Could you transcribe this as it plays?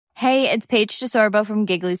Hey, it's Paige DeSorbo from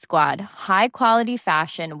Giggly Squad. High quality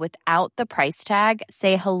fashion without the price tag.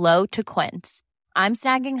 Say hello to Quince. I'm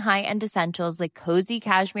snagging high-end essentials like cozy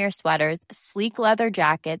cashmere sweaters, sleek leather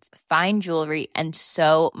jackets, fine jewelry, and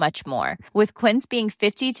so much more. With Quince being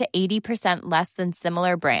 50 to 80% less than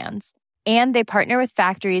similar brands. And they partner with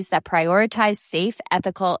factories that prioritize safe,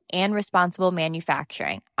 ethical, and responsible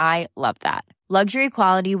manufacturing. I love that. Luxury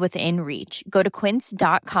quality within reach. Go to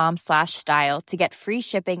quince.com/style to get free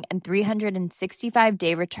shipping and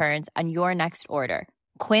 365-day returns on your next order.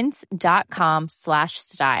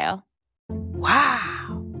 Quince.com/style.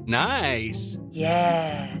 Wow. Nice.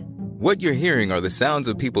 Yeah. What you're hearing are the sounds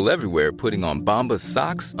of people everywhere putting on Bombas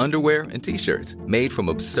socks, underwear, and T-shirts made from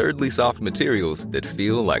absurdly soft materials that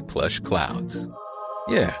feel like plush clouds.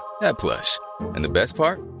 Yeah, that plush. And the best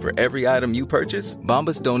part? For every item you purchase,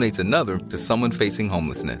 Bombas donates another to someone facing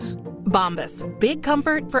homelessness. Bombas. Big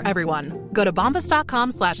comfort for everyone. Go to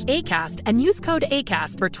bombas.com/ACAST and use code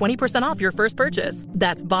ACAST for 20% off your first purchase.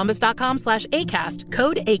 That's bombas.com/ACAST.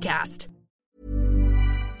 Code ACAST.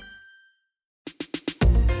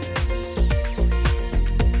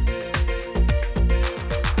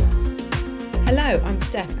 Hello, I'm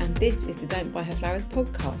Steph and this is the Don't Buy Her Flowers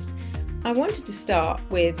podcast. I wanted to start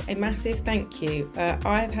with a massive thank you.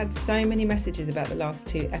 I've had so many messages about the last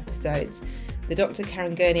two episodes. The Dr.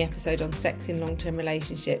 Karen Gurney episode on sex in long-term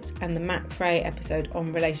relationships and the Matt Frey episode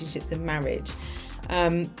on relationships and marriage.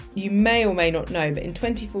 You may or may not know, but in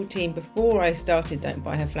 2014, before I started Don't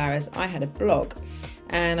Buy Her Flowers, I had a blog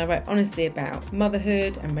and I wrote honestly about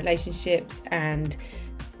motherhood and relationships and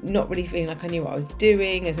not really feeling like I knew what I was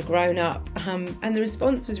doing as a grown-up, and the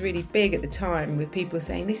response was really big at the time with people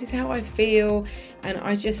saying this is how I feel, and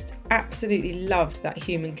I just absolutely loved that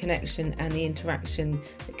human connection and the interaction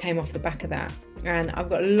that came off the back of that. And I've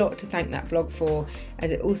got a lot to thank that blog for, as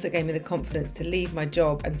it also gave me the confidence to leave my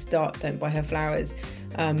job and start Don't Buy Her Flowers.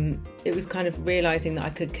 It was kind of realising that I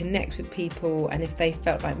could connect with people, and if they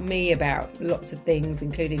felt like me about lots of things,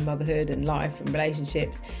 including motherhood and life and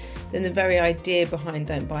relationships, then the very idea behind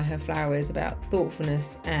Don't Buy Her Flowers about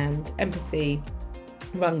thoughtfulness and empathy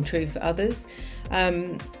rung true for others.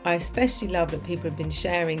 I especially love that people have been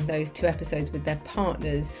sharing those two episodes with their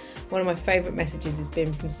partners. One of my favourite messages has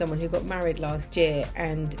been from someone who got married last year,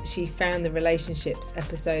 and she found the relationships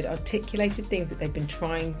episode articulated things that they've been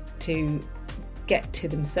trying to get to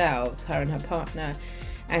themselves, her and her partner.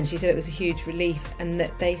 And she said it was a huge relief, and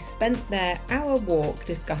that they spent their hour walk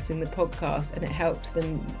discussing the podcast, and it helped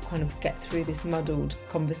them kind of get through this muddled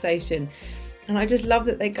conversation. And I just love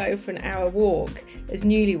that they go for an hour walk as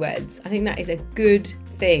newlyweds. I think that is a good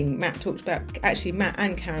thing. Matt and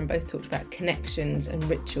Karen both talked about connections and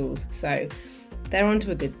rituals, so they're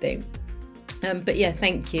onto a good thing. But yeah,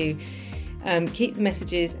 thank you. Keep the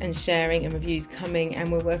messages and sharing and reviews coming,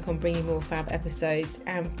 and we'll work on bringing more fab episodes.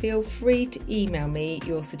 And feel free to email me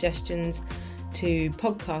your suggestions to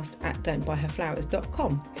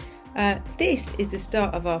podcast@don'tbuyherflowers.com. This is the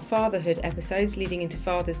start of our fatherhood episodes leading into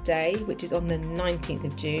Father's Day, which is on the 19th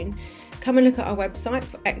of June. Come and look at our website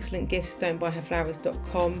for excellent gifts,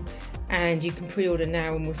 don'tbuyherflowers.com, and you can pre-order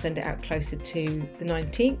now and we'll send it out closer to the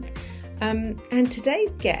 19th. And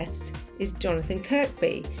today's guest is Jonathan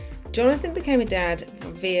Kirkby. Jonathan became a dad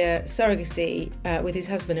via surrogacy with his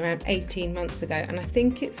husband around 18 months ago, and I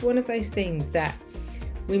think it's one of those things that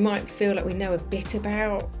we might feel like we know a bit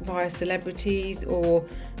about via celebrities or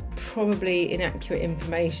probably inaccurate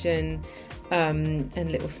information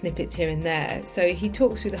and little snippets here and there. So he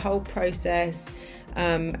talks through the whole process,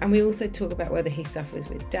 and we also talk about whether he suffers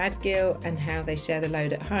with dad guilt and how they share the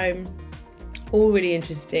load at home. All really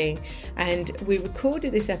interesting. And we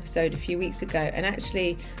recorded this episode a few weeks ago, and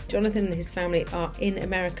actually Jonathan and his family are in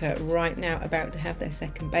America right now about to have their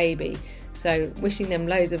second baby. So wishing them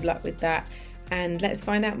loads of luck with that, and let's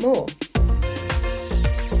find out more.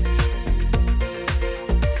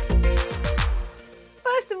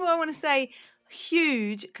 First of all, I want to say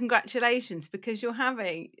huge congratulations because you're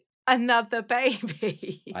having another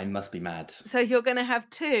baby. I must be mad. So you're going to have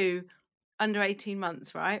two under 18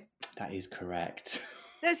 months, right? That is correct.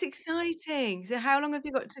 That's exciting. So how long have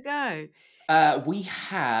you got to go? We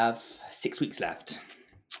have 6 weeks left.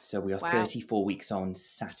 So we are 34 weeks on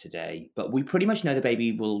Saturday. But we pretty much know the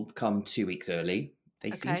baby will come 2 weeks early. They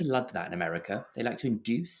seem to love that in America. They like to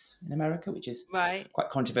induce in America, which is quite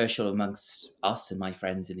controversial amongst us and my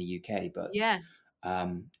friends in the UK. But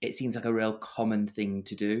it seems like a real common thing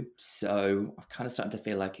to do. So I'm kind of starting to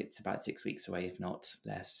feel like it's about 6 weeks away, if not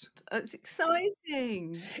less. That's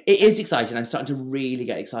exciting. It is exciting. I'm starting to really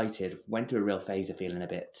get excited. Went through a real phase of feeling a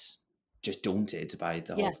bit just daunted by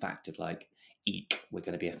the whole fact of like, eek, we're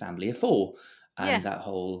going to be a family of four. and that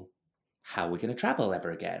whole, how we're going to travel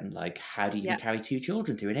ever again. Like, how do you even carry 2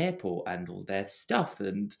 children through an airport and all their stuff,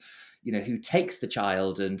 and, you know, who takes the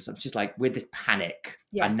child? And I'm just like, with this panic,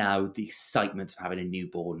 and now the excitement of having a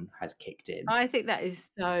newborn has kicked in. I think that is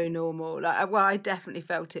so normal. Like, well, I definitely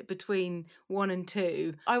felt it between 1 and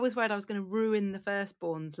 2. I was worried I was going to ruin the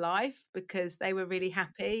firstborn's life because they were really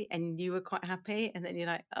happy and you were quite happy. And then you're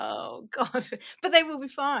like, oh, God. But they will be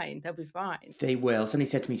fine. They'll be fine. They will. Somebody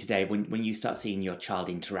said to me today, when you start seeing your child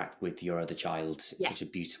interact with your other child, it's such a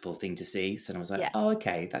beautiful thing to see. So I was like, oh,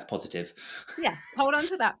 okay, that's positive. Yeah, hold on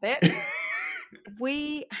to that bit.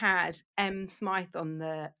 We had Smythe on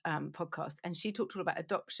the podcast, and she talked all about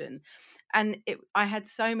adoption. And I had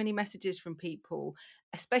so many messages from people,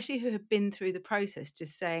 especially who have been through the process,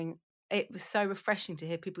 just saying it was so refreshing to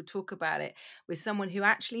hear people talk about it with someone who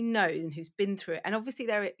actually knows and who's been through it. And obviously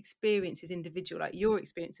their experience is individual, like your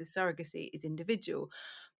experience of surrogacy is individual.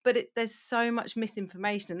 But there's so much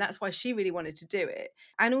misinformation, and that's why she really wanted to do it.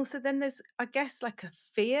 And also then there's, I guess, like a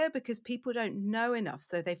fear because people don't know enough,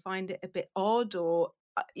 so they find it a bit odd or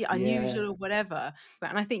unusual or whatever.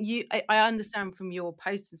 And I think I understand from your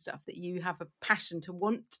posts and stuff that you have a passion to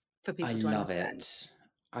want for people to understand. I love it.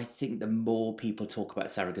 I think the more people talk about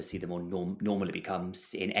surrogacy, the more normal it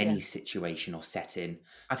becomes in any situation or setting.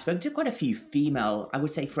 I've spoken to quite a few female, I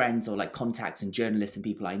would say friends or like contacts and journalists and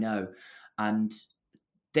people I know, and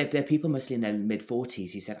they're people mostly in their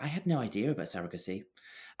mid-40s who said, I had no idea about surrogacy.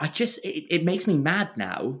 It makes me mad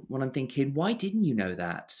now when I'm thinking, why didn't you know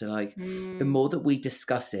that? So like the more that we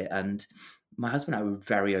discuss it, and my husband and I were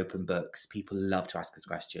very open books. People love to ask us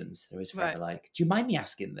questions. They're always forever like, do you mind me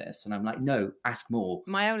asking this? And I'm like, no, ask more.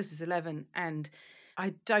 My eldest is 11 and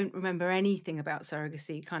I don't remember anything about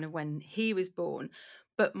surrogacy kind of when he was born.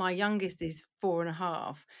 But my youngest is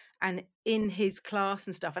 4.5. And in his class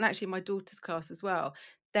and stuff, and actually my daughter's class as well,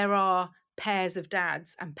 there are pairs of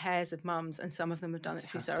dads and pairs of mums, and some of them have done it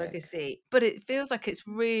through surrogacy. But it feels like it's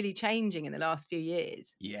really changing in the last few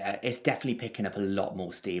years. Yeah, it's definitely picking up a lot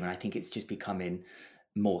more steam. And I think it's just becoming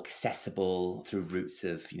more accessible through routes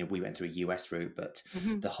of, you know, we went through a US route, but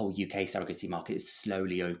the whole UK surrogacy market is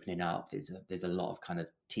slowly opening up. There's a lot of kind of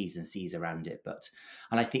T's and C's around it.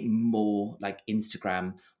 And I think more like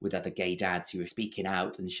Instagram with other gay dads who are speaking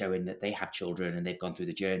out and showing that they have children and they've gone through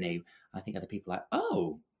the journey. I think other people are like,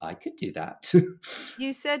 oh, I could do that.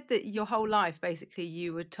 You said that your whole life, basically,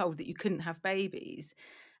 you were told that you couldn't have babies.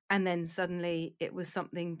 And then suddenly it was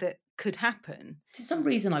something that could happen. For some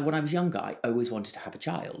reason, when I was younger, I always wanted to have a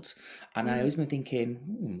child. And I always been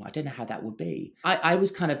thinking, I don't know how that would be. I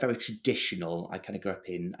was kind of very traditional. I kind of grew up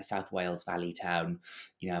in a South Wales valley town.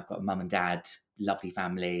 You know, I've got a mum and dad, lovely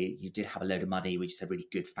family. You did have a load of money, which is a really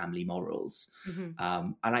good family morals.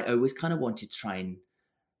 And I always kind of wanted to try and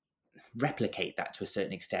replicate that to a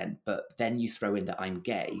certain extent. But then you throw in that I'm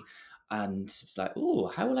gay. And it's like, oh,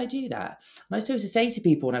 how will I do that? And I used to say to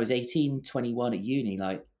people when I was 18, 21 at uni,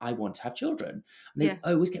 like, I want to have children. And they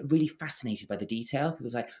always get really fascinated by the detail. People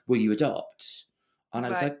was like, will you adopt? And I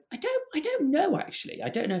was like, I don't know, actually. I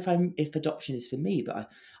don't know if adoption is for me.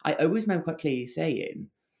 But I always remember quite clearly saying,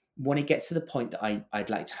 when it gets to the point that I'd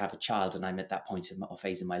like to have a child and I'm at that point or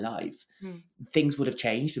phase in my life, things would have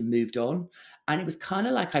changed and moved on. And it was kind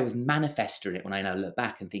of like I was manifesting it when I now look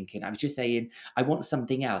back and thinking, I was just saying, I want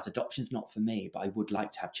something else. Adoption's not for me, but I would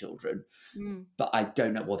like to have children. But I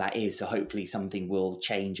don't know what that is. So hopefully something will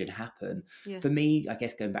change and happen. For me, I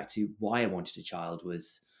guess going back to why I wanted a child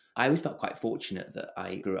was, I always felt quite fortunate that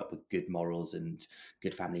I grew up with good morals and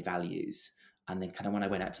good family values. And then kind of when I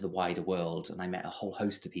went out to the wider world and I met a whole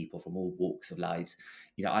host of people from all walks of lives,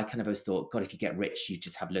 you know, I kind of always thought, God, if you get rich, you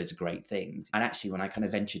just have loads of great things. And actually, when I kind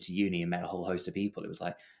of ventured to uni and met a whole host of people, it was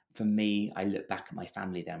like, for me, I look back at my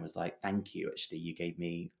family then and was like, thank you. Actually, you gave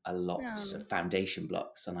me a lot of foundation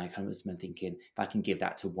blocks. And I kind of was thinking, if I can give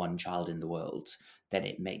that to one child in the world, then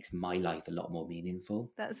it makes my life a lot more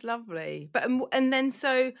meaningful. That's lovely. But and then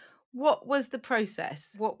so what was the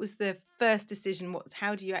process? What was the first decision?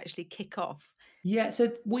 How do you actually kick off? Yeah, so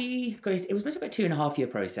it was basically a 2.5 year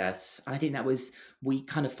process. And I think we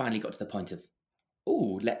kind of finally got to the point of,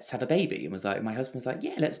 oh, let's have a baby. And was like, my husband was like,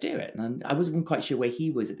 yeah, let's do it. And I wasn't quite sure where he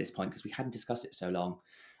was at this point because we hadn't discussed it so long.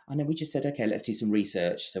 And then we just said, okay, let's do some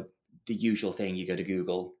research. So the usual thing, you go to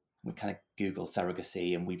Google. We kind of Googled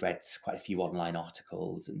surrogacy and we read quite a few online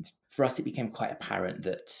articles. And for us, it became quite apparent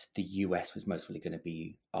that the US was mostly going to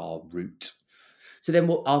be our route. So then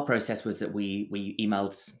what our process was that we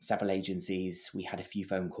emailed several agencies. We had a few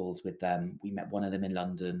phone calls with them. We met one of them in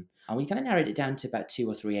London and we kind of narrowed it down to about 2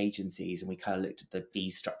 or 3 agencies. And we kind of looked at the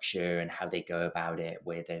fee structure and how they go about it,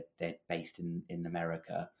 where they're based in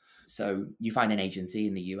America. So you find an agency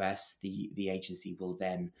in the US, the agency will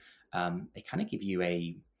then, they kind of give you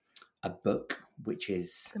a book, which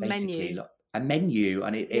is The basically menu. a menu,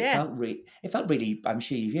 and it Yeah. felt really, I'm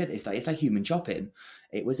sure you've heard it, it's like human shopping.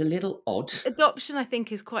 It was a little odd. Adoption, I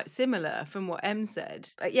think, is quite similar from what Em said.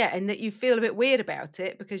 But yeah, and that you feel a bit weird about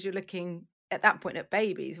it because you're looking at that point at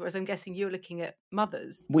babies, whereas I'm guessing you're looking at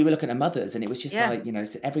mothers. We were looking at mothers, and it was just Yeah. like,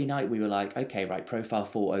 so every night we were like, okay, right, profile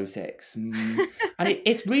 406. And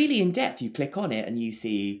it's really in depth. You click on it and you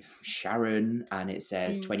see Sharon, and it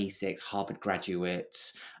says 26, Harvard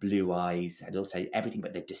graduate, blue eyes, and it'll say everything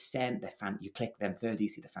but their descent, their family. You click them further, you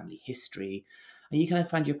see the family history, and you kind of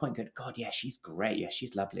find your point, going, God, yeah, she's great. Yeah,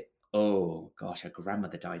 she's lovely. Oh, gosh, her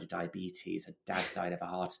grandmother died of diabetes. Her dad died of a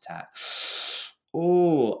heart attack.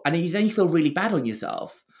 Oh, and then you feel really bad on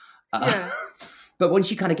yourself. Yeah. But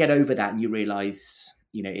once you kind of get over that and you realize,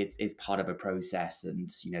 it's part of a process,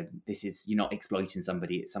 and, you're not exploiting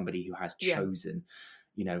somebody. It's somebody who has chosen,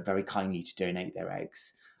 very kindly to donate their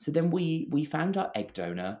eggs. So then we found our egg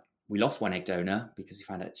donor. We lost one egg donor because we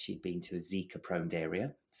found out she'd been to a Zika-prone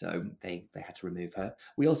area. So they had to remove her.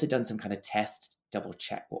 We also done some kind of test, double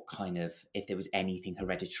check if there was anything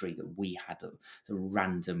hereditary that we had, so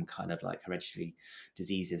random kind of like hereditary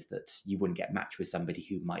diseases that you wouldn't get matched with somebody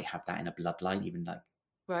who might have that in a bloodline, even like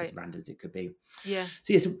as random as it could be. Yeah.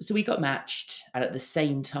 So we got matched, and at the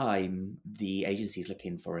same time, the agency is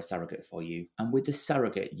looking for a surrogate for you. And with the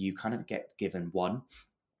surrogate, you kind of get given one.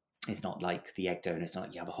 It's not like the egg donor. It's not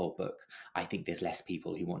like you have a whole book. I think there's less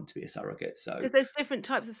people who want to be a surrogate. So because there's different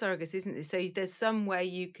types of surrogacy, isn't there? So there's some where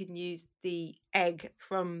you can use the egg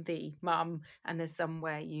from the mum, and there's some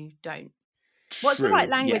where you don't. What's the right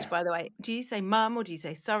language, by the way? Do you say mum or do you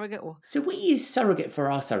say surrogate? Or so we use surrogate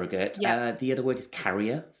for our surrogate. Yeah. The other word is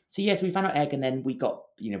carrier. So yes, we found our egg, and then we got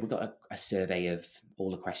a survey of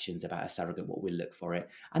all the questions about a surrogate, what we look for it,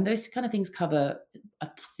 and those kind of things cover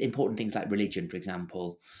important things like religion, for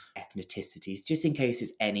example, ethnicities, just in case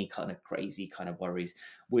there's any kind of crazy kind of worries.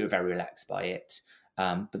 We were very relaxed by it.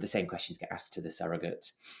 But the same questions get asked to the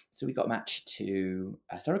surrogate. So we got matched to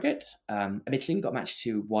a surrogate. Admittedly, we got matched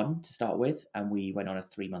to one to start with, and we went on a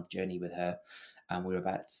 3-month journey with her. And we were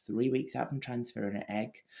about 3 weeks out from transferring an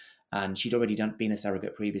egg. And she'd already been a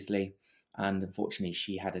surrogate previously. And unfortunately,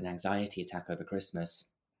 she had an anxiety attack over Christmas.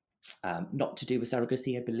 Not to do with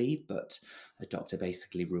surrogacy, I believe, but a doctor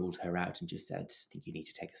basically ruled her out and just said, I think you need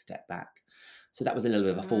to take a step back. So that was a little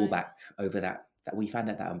bit of a fallback over that we found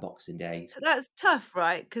out that on Boxing Day. So that's tough,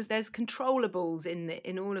 right? Because there's controllables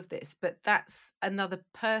in all of this, but that's another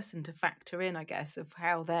person to factor in, I guess, of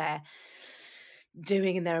how they're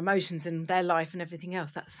doing in their emotions and their life and everything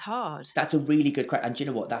else. That's hard. That's a really good question. And do you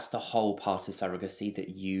know what? That's the whole part of surrogacy, that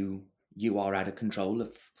you are out of control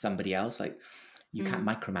of somebody else. Like, you can't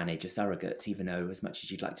micromanage a surrogate, even though as much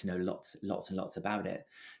as you'd like to know lots and lots about it.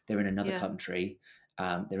 They're in another country.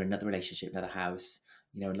 They're in another relationship, another house.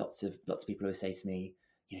 Lots of people always say to me,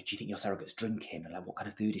 do you think your surrogate's drinking? Or like, what kind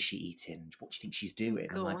of food is she eating? What do you think she's doing?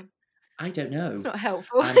 I'm like, I don't know. It's not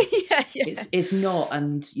helpful. Yeah. It's not.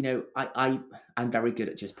 And, I'm very good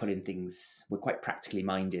at just putting things, we're quite practically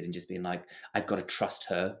minded and just being like, I've got to trust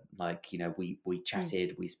her. Like, we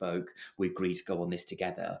chatted, we spoke, we agreed to go on this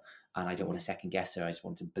together. And I don't want to second guess her. I just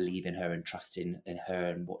want to believe in her and trust in her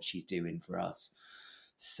and what she's doing for us.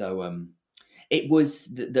 So it was,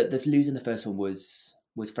 the losing the first one was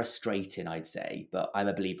frustrating, I'd say, but I'm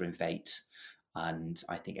a believer in fate, and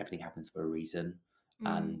I think everything happens for a reason.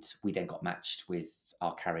 And we then got matched with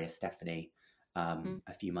our carrier, Stephanie,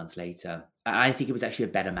 a few months later. I think it was actually a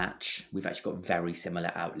better match. We've actually got very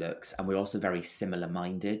similar outlooks, and we're also very similar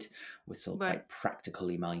minded. We're still quite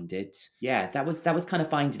practically minded. Yeah, that was kind of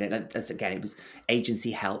finding it. Again, it was agency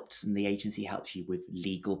helped, and the agency helps you with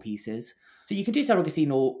legal pieces. So you can do surrogacy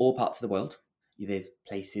in all parts of the world. There's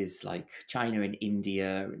places like China and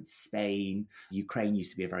India and Spain. Ukraine used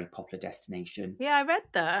to be a very popular destination. Yeah, I read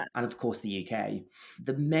that. And of course, the UK.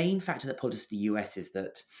 The main factor that pulled us to the US is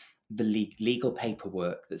that the legal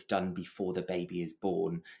paperwork that's done before the baby is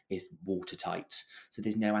born is watertight. So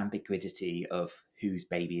there's no ambiguity of whose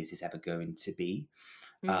baby is this ever going to be.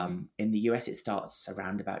 In the US, it starts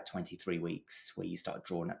around about 23 weeks where you start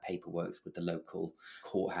drawing up paperwork with the local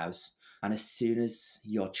courthouse. And as soon as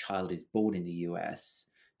your child is born in the US,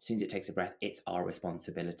 as soon as it takes a breath, it's our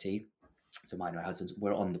responsibility. So mine and my husband's,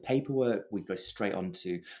 we're on the paperwork. We go straight on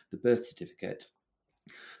to the birth certificate.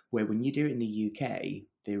 Where when you do it in the UK,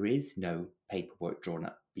 there is no paperwork drawn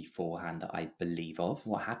up beforehand that I believe of.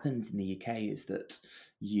 What happens in the UK is that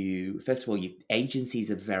first of all,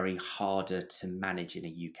 agencies are very harder to manage in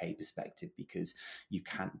a UK perspective because you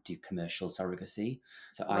can't do commercial surrogacy.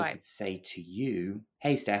 So I could say to you,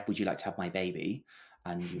 hey, Steph, would you like to have my baby?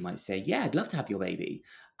 And you might say, yeah, I'd love to have your baby.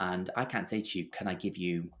 And I can't say to you, can I give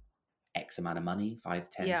you X amount of money, 5,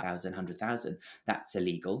 10,000, 100,000? That's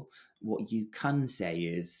illegal. What you can say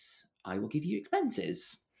is, I will give you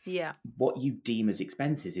expenses. Yeah. What you deem as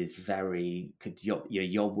expenses is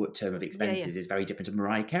your term of expenses is very different to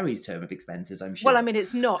Mariah Carey's term of expenses, I'm sure. Well, I mean,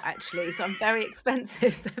 it's not actually, so I'm very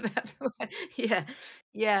expensive. So that's why, yeah.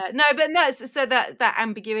 No, but so that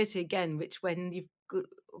ambiguity again, which when you've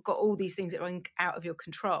got all these things that are out of your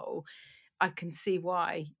control, I can see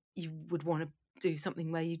why you would want to do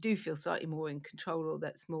something where you do feel slightly more in control, or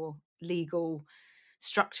that's more legal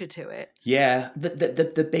structure to it. Yeah,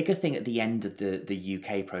 the bigger thing at the end of the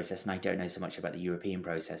UK process, and I don't know so much about the European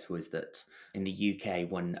process, was that in the UK,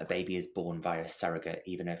 when a baby is born via surrogate,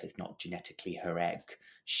 even if it's not genetically her egg,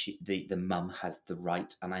 the mum has the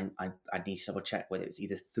right, and I need to double check whether it's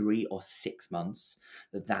either 3 or 6 months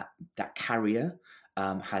that carrier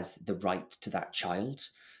has the right to that child.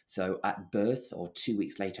 So at birth or 2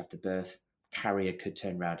 weeks later after birth, carrier could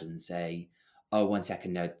turn around and say, oh, 1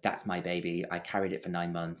 second, no, that's my baby. I carried it for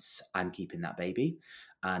 9 months. I'm keeping that baby.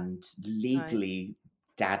 And legally,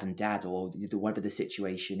 dad and dad, or whatever the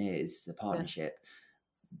situation is, the partnership,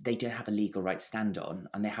 they don't have a legal right to stand on.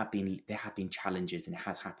 And there have been challenges, and it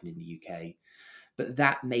has happened in the UK. But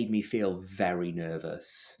that made me feel very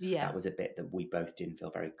nervous. Yeah. That was a bit that we both didn't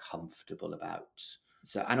feel very comfortable about.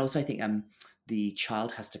 So, and also I think the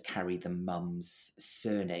child has to carry the mum's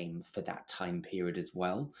surname for that time period as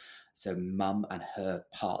well. So mum and her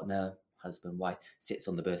partner, husband, wife, sits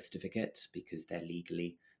on the birth certificate because they're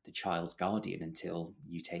legally the child's guardian until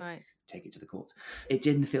you take it to the courts. It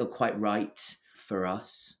didn't feel quite right for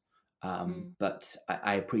us. But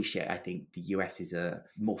I appreciate, I think the US is a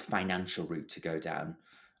more financial route to go down,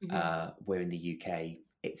 where in the UK,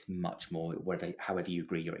 it's much more, however you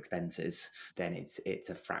agree your expenses, then it's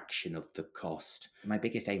a fraction of the cost. My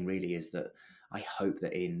biggest aim really is that I hope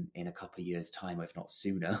that in a couple of years' time, if not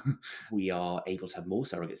sooner, we are able to have more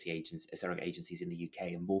surrogate agencies in the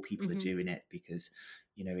UK, and more people are doing it because,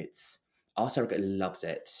 our surrogate loves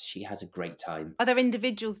it. She has a great time. Are there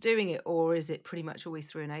individuals doing it, or is it pretty much always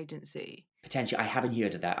through an agency? Potentially, I haven't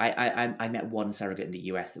heard of that. I met one surrogate in the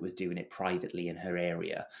US that was doing it privately in her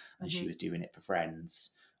area, and she was doing it for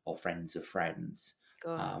friends or friends of friends.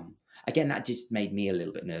 Again, that just made me a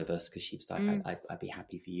little bit nervous because she was like, I'd be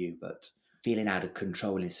happy for you, but feeling out of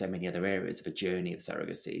control in so many other areas of a journey of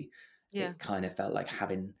surrogacy, it kind of felt like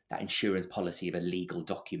having that insurance policy of a legal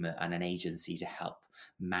document and an agency to help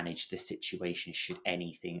manage the situation should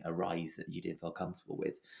anything arise that you didn't feel comfortable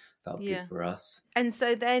with felt good for us. And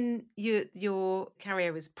so then your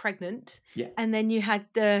carrier was pregnant, and then you had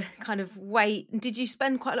the kind of wait. Did you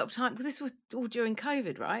spend quite a lot of time, because this was all during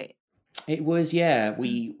COVID, right? It was, yeah.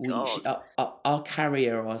 Our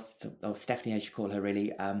carrier, or Stephanie, I should call her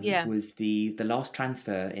really, was the last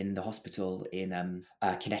transfer in the hospital in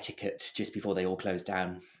Connecticut just before they all closed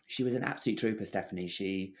down. She was an absolute trooper,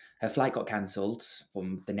 Stephanie. Her flight got cancelled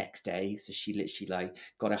from the next day, so she literally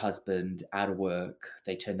got her husband out of work.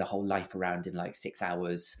 They turned the whole life around in 6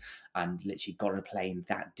 hours, and literally got on a plane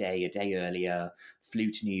that day, a day earlier. Flew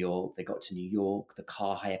to New York. They got to New York. The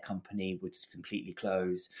car hire company was completely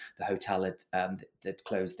closed. The hotel had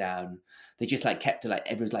closed down. They just kept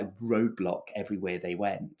it was roadblock everywhere they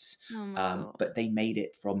went. But they made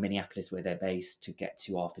it from Minneapolis, where they're based, to get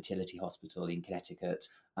to our fertility hospital in Connecticut.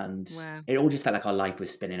 And it all just felt like our life was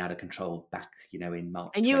spinning out of control back, in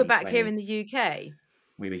March. And you were back here in the UK.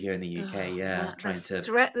 We were here in the UK,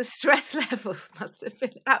 The stress levels must have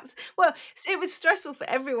been it was stressful for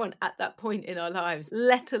everyone at that point in our lives,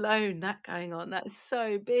 let alone that going on. That's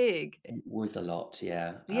so big. It was a lot,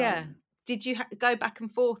 yeah. Yeah. Did you go back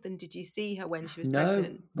and forth, and did you see her when she was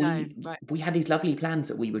pregnant? We had these lovely plans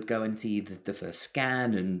that we would go and see the first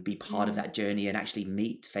scan and be part of that journey and actually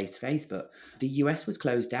meet face to face. But the US was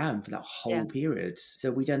closed down for that whole period.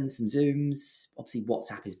 So we done some Zooms. Obviously,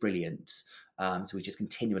 WhatsApp is brilliant. So we just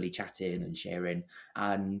continually chatting and sharing.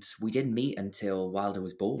 And we didn't meet until Wilder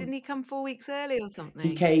was born. Didn't he come 4 weeks early or something?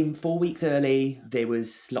 He came 4 weeks early. There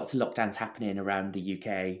was lots of lockdowns happening around the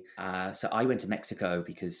UK. So I went to Mexico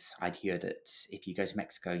because I'd heard that if you go to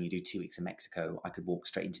Mexico and you do 2 weeks in Mexico, I could walk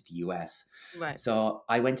straight into the US. Right. So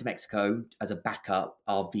I went to Mexico as a backup.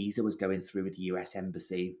 Our visa was going through with the US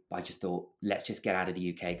embassy. But I just thought, let's just get out of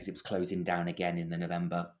the UK because it was closing down again in the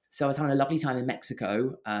November. So I was having a lovely time in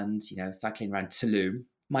Mexico and, cycling around Tulum.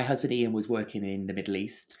 My husband Ian was working in the Middle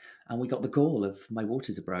East, and we got the call of my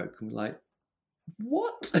waters are broke. And we're like,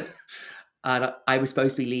 what? And I was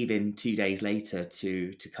supposed to be leaving 2 days later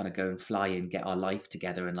to kind of go and fly and get our life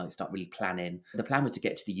together and like start really planning. The plan was to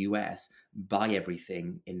get to the US, buy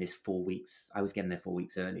everything in this 4 weeks. I was getting there 4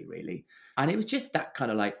 weeks early, really. And it was just that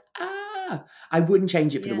kind of like, I wouldn't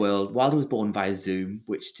change it for the world. Wilder was born via Zoom,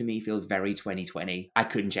 which to me feels very 2020. I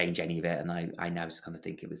couldn't change any of it. And I now just kind of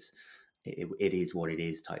think it is what it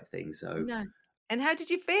is type thing. So no. And how did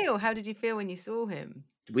you feel? How did you feel when you saw him?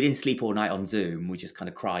 We didn't sleep all night on Zoom. We just kind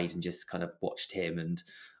of cried and just kind of watched him. And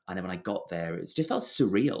then when I got there, it just felt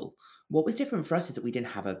surreal. What was different for us is that we didn't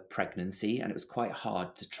have a pregnancy, and it was quite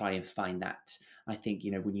hard to try and find that. I think,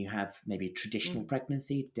 when you have maybe a traditional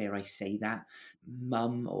pregnancy, dare I say that,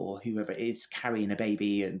 mum or whoever it is carrying a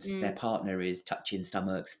baby and their partner is touching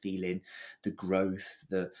stomachs, feeling the growth,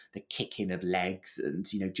 the kicking of legs, and,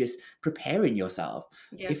 just preparing yourself.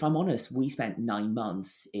 Yeah. If I'm honest, we spent 9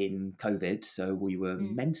 months in COVID, so we were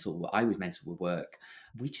mental. I was mental with work.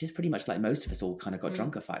 We just pretty much, like most of us, all kind of got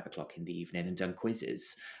drunk at 5 o'clock in the evening and done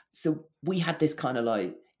quizzes. So we had this kind of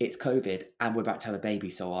like, it's COVID and we're about to have a baby,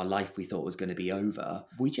 so our life we thought was going to be over.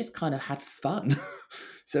 We just kind of had fun.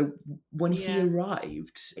 So when he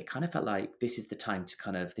arrived, it kind of felt like this is the time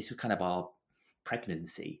to this was kind of our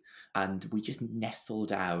pregnancy, and we just nestled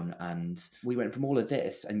down, and we went from all of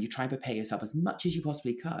this, and you try and prepare yourself as much as you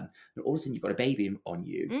possibly can, and all of a sudden you've got a baby on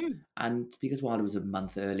you. And because Wilder was a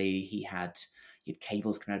month early, he had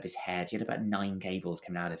cables coming out of his head. He had about 9 cables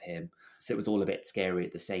coming out of him, so it was all a bit scary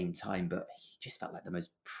at the same time, but he just felt like the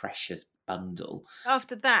most precious bundle.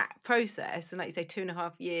 After that process, and like you say,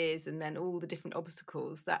 2.5 years, and then all the different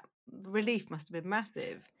obstacles, that relief must have been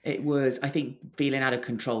massive. It was. I think feeling out of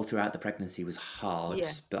control throughout the pregnancy was hard,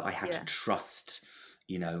 but I had to trust,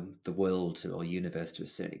 the world or universe to a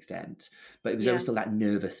certain extent. But it was always still that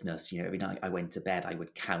nervousness. Every night I went to bed, I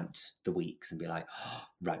would count the weeks and be like,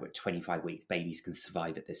 right, we're at 25 weeks, babies can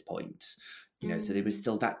survive at this point. So there was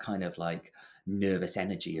still that kind of like nervous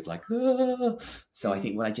energy of like, So I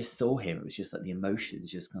think when I just saw him, it was just like the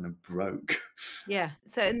emotions just kind of broke. Yeah.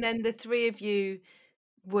 So, and then the three of you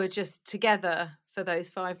were just together for those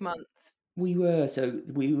 5 months. We were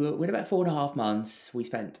about 4.5 months. We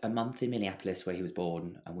spent a month in Minneapolis where he was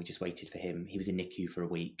born, and we just waited for him. He was in NICU for a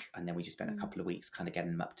week, and then we just spent a couple of weeks kind of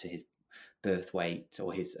getting him up to his birth weight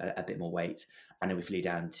or his a bit more weight. And then we flew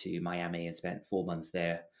down to Miami and spent 4 months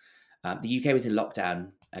there. The UK was in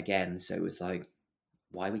lockdown again, so it was like,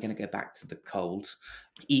 why are we going to go back to the cold?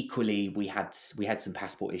 Equally, we had some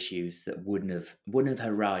passport issues that wouldn't have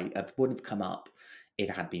come up if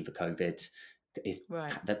it hadn't been for COVID.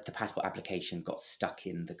 The passport application got stuck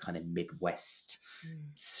in the kind of Midwest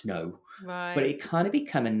snow. Right. But it kind of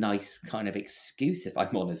became a nice kind of excuse, if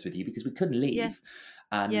I'm honest with you, because we couldn't leave. Yeah.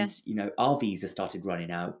 And, our visa started running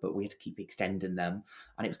out, but we had to keep extending them.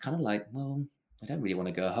 And it was kind of like, well, I don't really want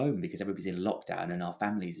to go home because everybody's in lockdown and our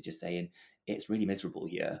families are just saying it's really miserable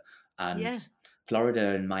here. And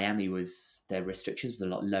Florida and Miami their restrictions were a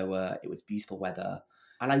lot lower. It was beautiful weather.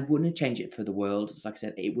 And I wouldn't change it for the world. Like I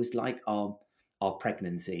said, it was like our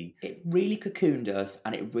pregnancy. It really cocooned us,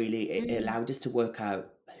 and it allowed us to work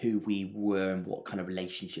out who we were and what kind of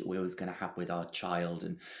relationship we was going to have with our child.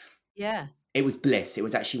 And it was bliss. It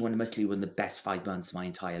was actually one of the best 5 months of my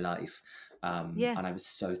entire life. And I was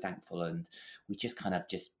so thankful, and we just kind of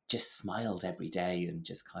just smiled every day and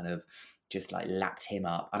just kind of just like lapped him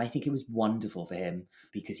up. And I think it was wonderful for him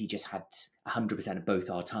because he just had 100% of both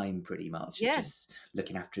our time pretty much. Just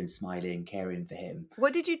looking after him, smiling, caring for him.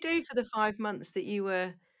 What did you do for the 5 months that you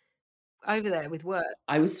were over there with work?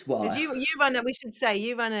 I was you run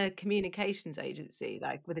a communications agency,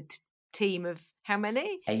 like with a team of how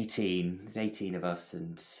many? 18. There's 18 of us,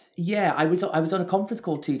 and I was on a conference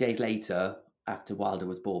call 2 days later after Wilder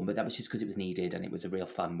was born, but that was just because it was needed and it was a real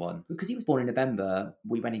fun one. Because he was born in November,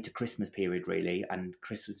 we went into Christmas period really, and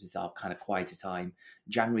Christmas was our kind of quieter time.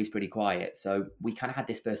 January's pretty quiet, so we kind of had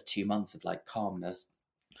this first 2 months of like calmness.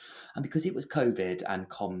 And because it was COVID and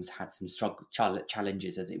comms had some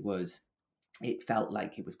challenges as it felt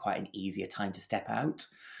like it was quite an easier time to step out.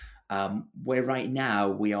 Where right now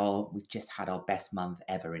we've just had our best month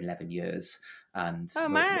ever in 11 years. And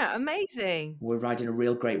amazing. We're riding a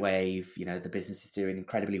real great wave. The business is doing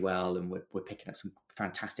incredibly well, and we're picking up some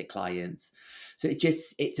fantastic clients. So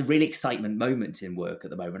it's a really excitement moment in work at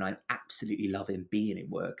the moment. I'm absolutely loving being in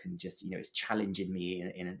work, and just, it's challenging me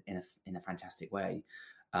in a fantastic way.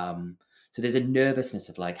 So there's a nervousness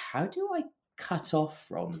of like, how do I cut off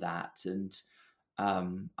from that? And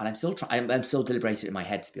I'm still I'm still deliberating in my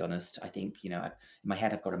head, to be honest. I think, in my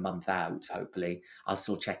head, I've got a month out, hopefully. I'll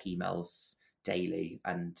still check emails daily,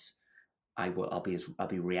 and I'll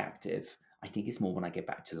be reactive. I think it's more when I get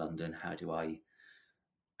back to London, how do I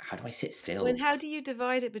sit still? Well, and how do you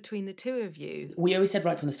divide it between the two of you? We always said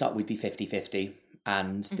right from the start we'd be 50-50,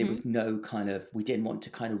 and there was no we didn't want to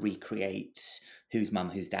kind of recreate who's mum,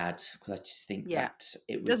 who's dad, because I just think that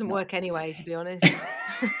it doesn't work anyway, to be honest.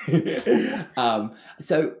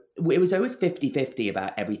 So it was always 50-50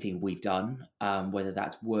 about everything we've done, whether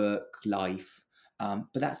that's work, life, but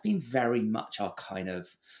that's been very much our kind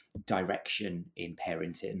of direction in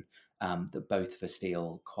parenting, that both of us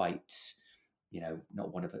feel quite,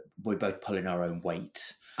 not one of it. We're both pulling our own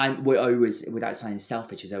weight. And we're always, without sounding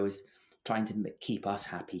selfish, is always trying to keep us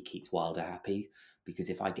happy, keeps Wilder happy.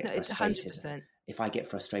 Because if I get frustrated,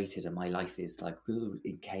 100%. And my life is like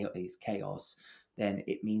in chaos, then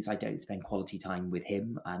it means I don't spend quality time with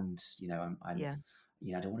him. And, I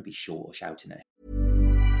don't want to be short or shouting at him.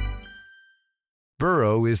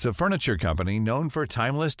 Burrow is a furniture company known for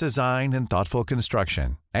timeless design and thoughtful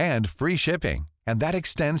construction and free shipping. And that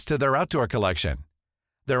extends to their outdoor collection.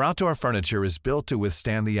 Their outdoor furniture is built to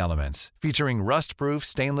withstand the elements, featuring rust-proof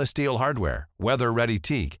stainless steel hardware, weather-ready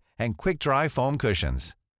teak, and quick-dry foam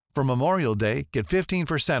cushions. For Memorial Day, get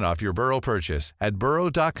 15% off your Burrow purchase at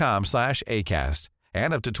burrow.com/ACAST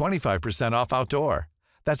and up to 25% off outdoor.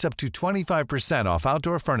 That's up to 25% off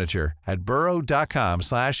outdoor furniture at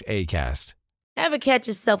burrow.com/ACAST. Ever catch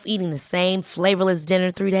yourself eating the same flavorless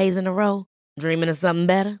dinner 3 days in a row? Dreaming of something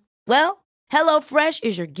better? Well, HelloFresh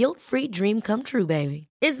is your guilt-free dream come true, baby.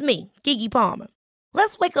 It's me, Keke Palmer.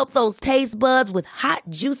 Let's wake up those taste buds with hot,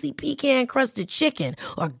 juicy pecan-crusted chicken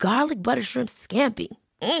or garlic butter shrimp scampi.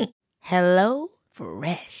 Hello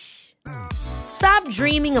Fresh. Stop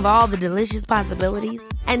dreaming of all the delicious possibilities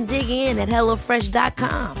and dig in at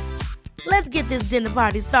HelloFresh.com. Let's get this dinner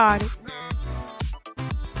party started.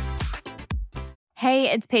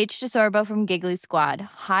 Hey, it's Paige DeSorbo from Giggly Squad.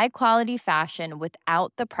 High quality fashion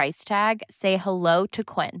without the price tag. Say hello to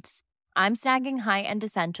Quince. I'm snagging high-end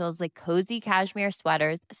essentials like cozy cashmere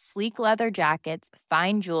sweaters, sleek leather jackets,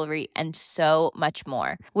 fine jewelry, and so much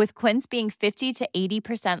more. With Quince being 50 to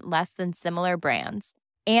 80% less than similar brands.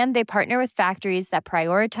 And they partner with factories that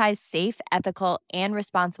prioritize safe, ethical, and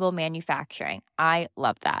responsible manufacturing. I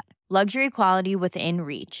love that. Luxury quality within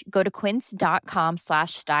reach. Go to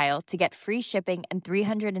quince.com/style to get free shipping and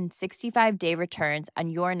 365-day returns on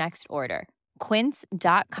your next order.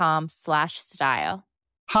 Quince.com/style.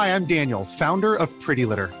 Hi, I'm Daniel, founder of Pretty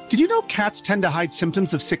Litter. Did you know cats tend to hide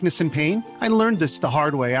symptoms of sickness and pain? I learned this the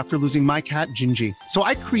hard way after losing my cat, Gingy. So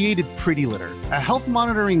I created Pretty Litter, a health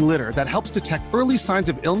monitoring litter that helps detect early signs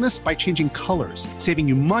of illness by changing colors, saving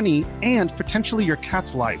you money and potentially your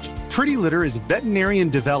cat's life. Pretty Litter is veterinarian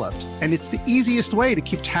developed, and it's the easiest way to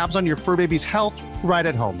keep tabs on your fur baby's health right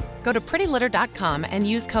at home. Go to prettylitter.com and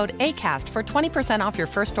use code ACAST for 20% off your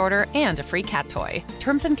first order and a free cat toy.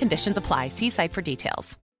 Terms and conditions apply. See site for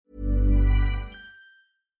details.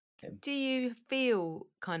 Do you feel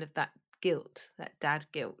kind of that guilt, that dad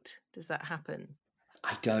guilt? Does that happen?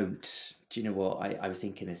 I don't. Do you know what? I was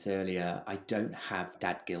thinking this earlier. I don't have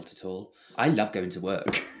dad guilt at all. I love going to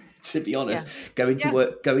work. To be honest, going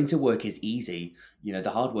to work is easy. The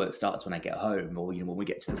hard work starts when I get home, or when we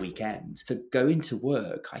get to the weekend. So going to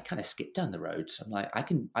work, I kind of skip down the road. So I'm like, I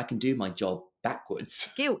can do my job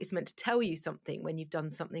backwards. Guilt is meant to tell you something when you've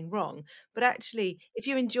done something wrong, but actually, if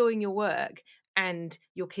you're enjoying your work and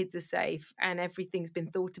your kids are safe and everything's been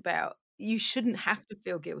thought about, you shouldn't have to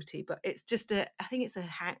feel guilty. But it's just I think it's a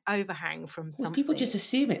overhang from something. People just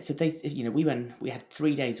assume it. So we had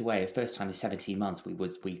 3 days away. The first time in 17 months,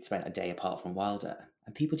 we spent a day apart from Wilder,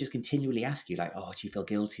 and people just continually ask you like, "Oh, do you feel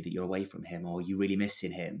guilty that you're away from him, or are you really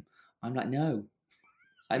missing him?" I'm like, no.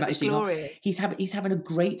 I'm actually not. He's having a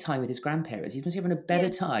great time with his grandparents. He's having a better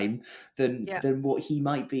time than what he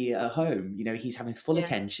might be at home. He's having full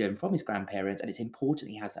attention from his grandparents, and it's important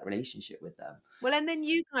he has that relationship with them. Well, and then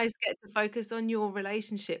you guys get to focus on your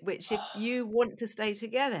relationship, which if you want to stay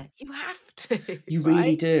together, you have to. You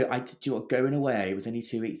really do. Going away, it was only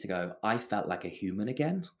 2 weeks ago, I felt like a human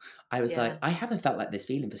again. I was like, I haven't felt like this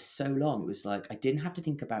feeling for so long. It was like I didn't have to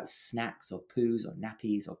think about snacks or poos or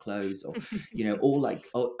nappies or clothes or,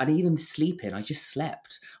 and even sleeping. I just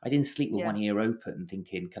slept. I didn't sleep with one ear open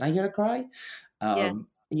thinking, can I get a cry?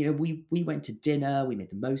 We went to dinner, we made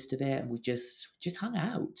the most of it, and we just hung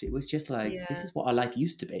out. It was just like, this is what our life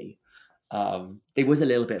used to be. It was a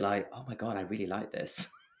little bit like, oh my God, I really like this.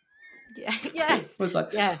 Yeah. Yes. It was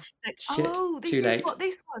like, shit, this too is late. what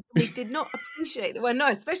this was. We did not appreciate it. Well, no,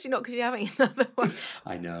 especially not because you're having another one.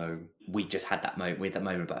 I know. We just had that moment. We had that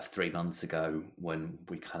moment about 3 months ago when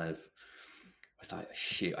we kind of, was like,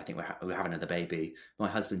 shoot, I think we're having another baby. My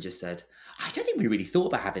husband just said, I don't think we really thought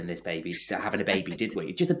about having a baby, did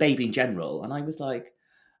we? Just a baby in general. And I was like,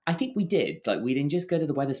 I think we did. Like, we didn't just go to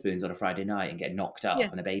the Wetherspoons on a Friday night and get knocked up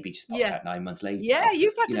and a baby just popped out 9 months later. Yeah,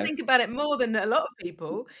 you've had to think about it more than a lot of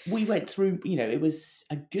people. We went through, it was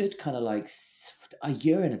a good kind of like a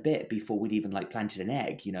year and a bit before we'd even like planted an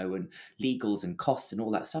egg, and legals and costs and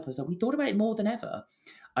all that stuff. I was like, we thought about it more than ever.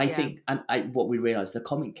 I think, and what we realised, the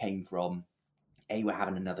comment came from, we're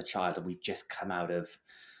having another child and we've just come out of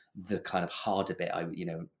the kind of harder bit,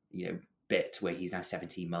 bit where he's now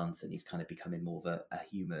 17 months and he's kind of becoming more of a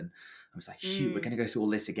human. I was like, shoot, we're going to go through all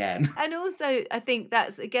this again. And also, I think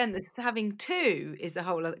that's, again, this having two is a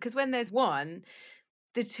whole other, because when there's one,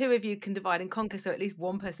 the two of you can divide and conquer, so at least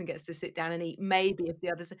one person gets to sit down and eat, maybe if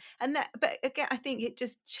the others, but again, I think it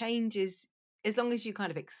just changes as long as you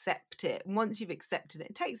kind of accept it. And once you've accepted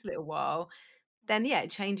it, it takes a little while, then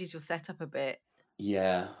it changes your setup a bit.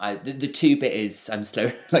 Yeah, the two bit is, I'm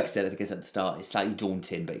slow, like I said, I think it's at the start, it's slightly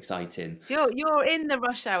daunting but exciting. So you're in the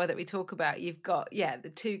rush hour that we talk about. You've got,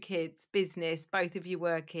 the two kids, business, both of you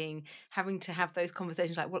working, having to have those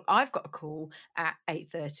conversations like, well, I've got a call at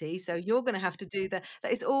 8:30, so you're going to have to do that.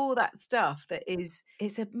 It's all that stuff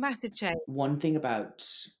it's a massive change. One thing about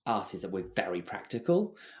us is that we're very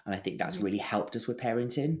practical, and I think that's really helped us with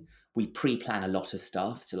parenting. We pre-plan a lot of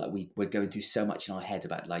stuff, so like we're going through so much in our head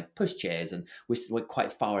about like pushchairs, and we're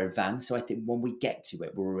quite far advanced. So I think when we get to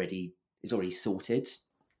it, it's already sorted.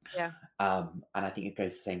 Yeah. And I think it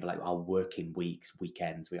goes the same for like our working weeks,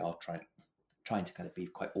 weekends. We are trying to kind of be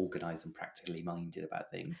quite organised and practically minded about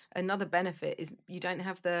things. Another benefit is you don't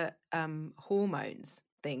have the hormones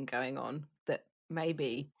thing going on that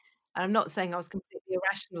maybe. And I'm not saying I was completely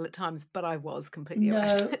irrational at times, but I was completely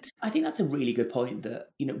irrational. I think that's a really good point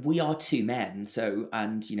that, we are two men. So,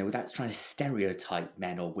 and, without trying to stereotype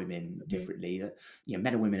men or women differently, that,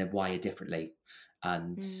 men and women are wired differently.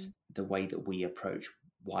 And the way that we approach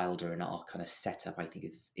Wilder and our kind of setup, I think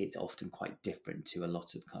it's often quite different to a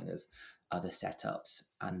lot of kind of other setups,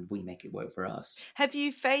 and we make it work for us. Have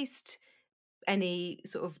you faced any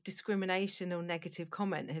sort of discrimination or negative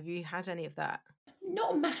comment? Have you had any of that?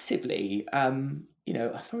 Not massively. From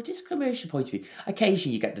a discrimination point of view,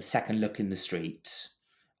 occasionally you get the second look in the street.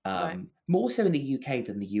 Right. More so in the UK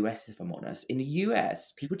than the US, if I'm honest. In the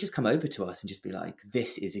US, people just come over to us and just be like,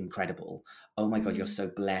 this is incredible. Oh my God, you're so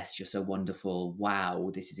blessed. You're so wonderful.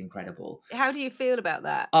 Wow, this is incredible. How do you feel about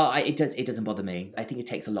that? It doesn't bother me. I think it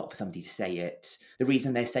takes a lot for somebody to say it. The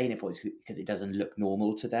reason they're saying it for is because it doesn't look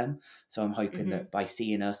normal to them. So I'm hoping that by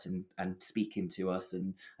seeing us and speaking to us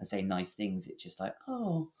and saying nice things, it's just like,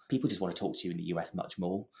 people just want to talk to you in the US much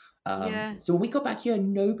more. So when we got back here,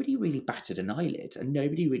 nobody really batted an eyelid and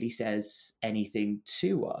nobody really says anything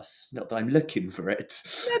to us. Not that I'm looking for it.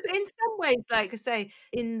 No, but in some ways, like I say,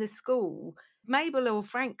 in the school, Mabel or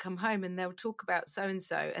Frank come home and they'll talk about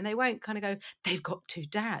so-and-so and they won't kind of go, they've got two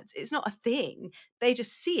dads. It's not a thing. They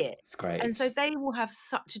just see it. It's great. And so they will have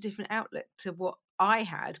such a different outlook to what I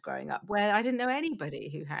had growing up, where I didn't know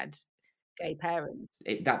anybody who had gay parents.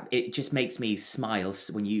 It just makes me smile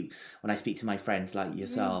when I speak to my friends like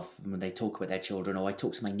yourself, when they talk about their children, or I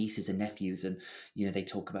talk to my nieces and nephews and they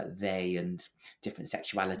talk about they and different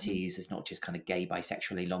sexualities. It's not just kind of gay,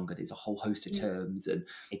 bisexual any longer. There's a whole host of terms, and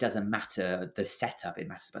it doesn't matter the setup, it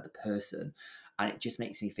matters about the person. And it just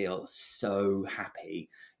makes me feel so happy,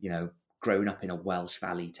 growing up in a Welsh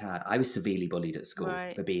Valley town. I was severely bullied at school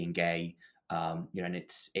for being gay. And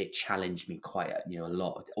it challenged me quite a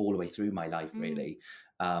lot all the way through my life, really.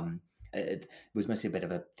 It was mostly a bit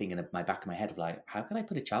of a thing in my back of my head of like, how can I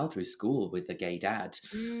put a child through school with a gay dad?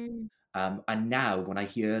 And now when I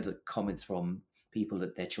hear the comments from people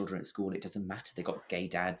that their children at school, it doesn't matter, they got gay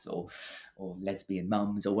dads or lesbian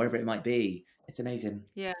mums or wherever it might be. It's amazing.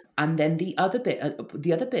 Yeah. And then the other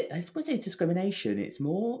bit, I suppose it's discrimination. It's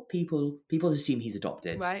more people assume he's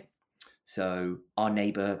adopted. Right. So our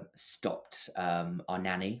neighbour stopped our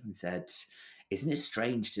nanny and said, isn't it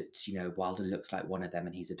strange that, Wilder looks like one of them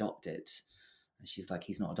and he's adopted? And she's like,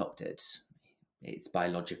 he's not adopted. It's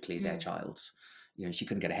biologically their child. She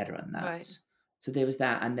couldn't get her head around that. Right. So there was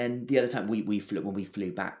that. And then the other time when we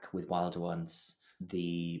flew back with Wilder once,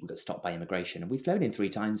 we got stopped by immigration, and we've flown in 3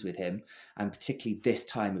 times with him. And particularly this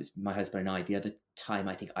time, it was my husband and I. The other time,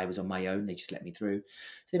 I think I was on my own. They just let me through.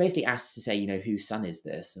 So they basically asked to say, whose son is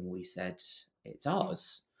this? And we said, it's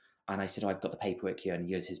ours. And I said, I've got the paperwork here, and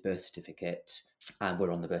here's his birth certificate. And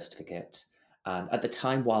we're on the birth certificate. And at the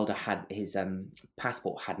time, Wilder had his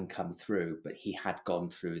passport hadn't come through, but he had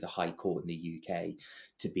gone through the High Court in the UK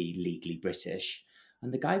to be legally British.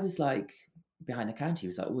 And the guy was like, behind the counter. He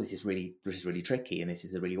was like, "Oh, this is really tricky, and this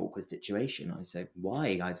is a really awkward situation." I said,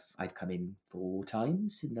 "Why? I've come in 4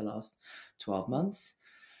 times in the last 12 months."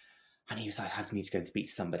 And he was like, "I need to go and speak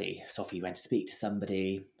to somebody." So off he went to speak to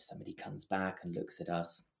somebody. Somebody comes back and looks at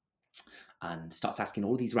us and starts asking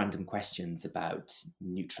all these random questions about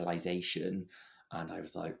neutralization. And I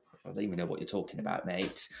was like, "I don't even know what you're talking about,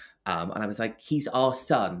 mate." And I was like, "He's our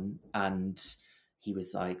son." And he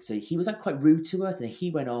was like quite rude to us. And then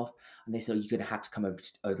he went off and they said, "You're going to have to come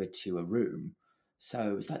over to a room."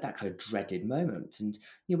 So it was like that kind of dreaded moment. And,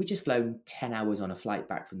 we just flown 10 hours on a flight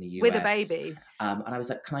back from the US. With a baby. And I was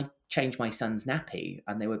like, "Can I change my son's nappy?"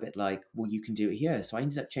 And they were a bit like, "Well, you can do it here." So I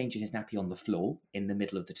ended up changing his nappy on the floor in the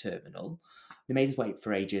middle of the terminal. They made us wait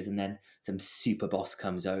for ages. And then some super boss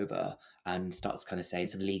comes over and starts kind of saying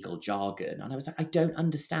some legal jargon. And I was like, "I don't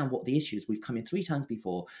understand what the issue is. We've come in 3 times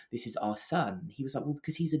before. This is our son." He was like, "Well,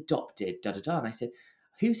 because he's adopted, da-da-da." And I said,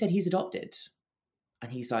 "Who said he's adopted?"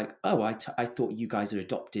 And he's like, "Oh, I thought you guys had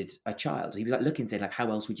adopted a child." He was like looking, saying like, "How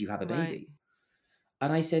else would you have a baby?" Right.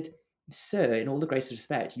 And I said, "Sir, in all the greatest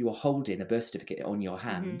respect, you are holding a birth certificate on your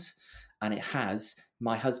hand, and it has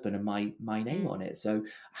my husband and my name on it. So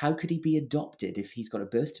how could he be adopted if he's got a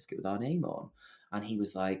birth certificate with our name on?" And he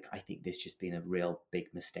was like, "I think there's just been a real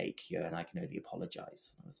big mistake here, and I can only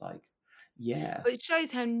apologize." And I was like, yeah. But it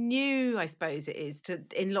shows how new, I suppose, it is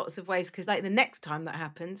in lots of ways, because like the next time that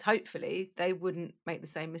happens, hopefully they wouldn't make the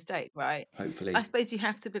same mistake, right? Hopefully. I suppose you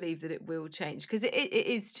have to believe that it will change, because it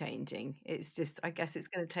is changing. It's just, I guess it's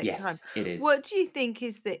going to take time. Yes, it is. What do you think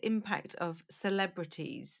is the impact of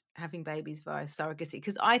celebrities having babies via surrogacy?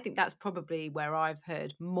 Because I think that's probably where I've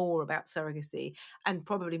heard more about surrogacy, and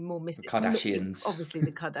probably more Kardashians. Obviously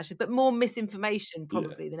the Kardashians, but more misinformation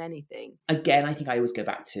probably than anything. Again, I think I always go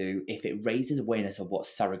back to, if it raises awareness of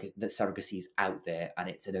that surrogacy is out there and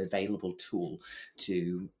it's an available tool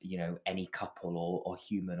to, any couple or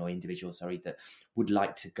human or individual, that would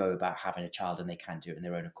like to go about having a child and they can do it in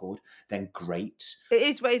their own accord, then great. It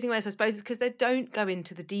is raising awareness, I suppose, because they don't go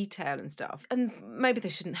into the detail and stuff. And maybe they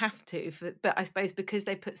shouldn't have to, but I suppose because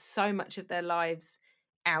they put so much of their lives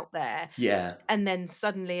out there, and then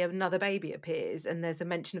suddenly another baby appears and there's a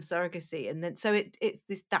mention of surrogacy, and then so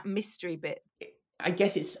it's that mystery bit. I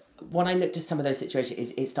guess it's, when I looked at some of those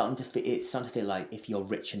situations, it's starting to feel like, if you're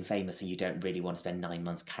rich and famous and you don't really want to spend 9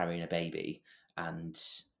 months carrying a baby and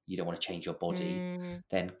you don't want to change your body,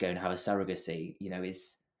 then go and have a surrogacy.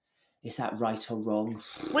 Is that right or wrong?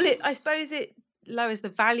 Well, I suppose it lowers the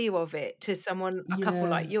value of it to someone, a couple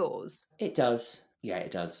like yours. It does. Yeah,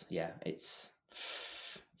 it does. Yeah, it's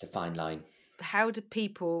a fine line. How do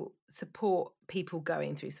people support people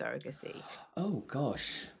going through surrogacy? Oh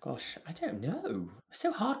gosh, I don't know. It's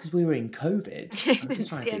so hard because we were in COVID. You didn't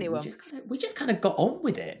see anyone. We just kind of got on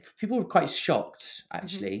with it. People were quite shocked,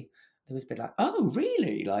 actually. There was a bit like, "Oh,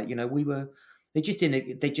 really?" Like, they just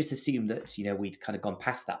didn't. They just assumed that we'd kind of gone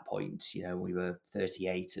past that point. We were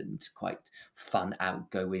 38 and quite fun,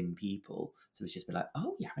 outgoing people. So it's just been like,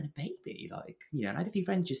 "Oh, you're having a baby," like, and I had a few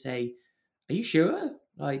friends just say, "Are you sure?"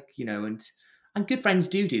 Like, and good friends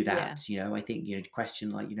do that. I think,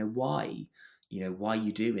 question like, why, why are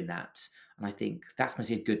you doing that? And I think that's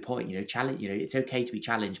mostly a good point. Challenge. It's okay to be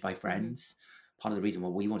challenged by friends. Part of the reason why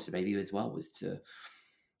we wanted a baby as well was to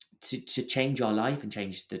change our life and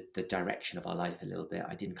change the direction of our life a little bit.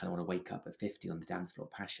 I didn't kind of want to wake up at 50 on the dance floor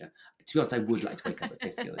at Pasha. To be honest, I would like to wake up at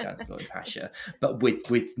 50 on the dance floor in Pasha, but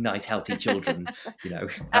with nice, healthy children,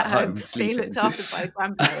 at home sleeping. Being looked after by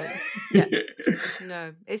grandparents. Yeah.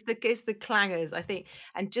 No, it's the clangers, I think,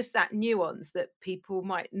 and just that nuance that people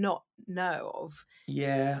might not know of.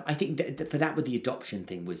 Yeah, I think that for that, with the adoption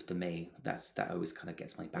thing, was for me, that always kind of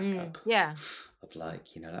gets my back up. Yeah. Of like,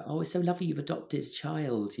 like, "Oh, it's so lovely you've adopted a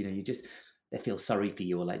child." They feel sorry for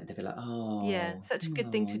you, or like they feel like, "Oh, yeah, such a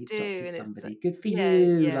good thing to do," and somebody good for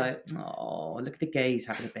you. Yeah. Like, "Oh, look at the gays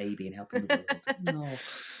having a baby and helping the world." Oh.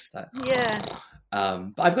 So, yeah.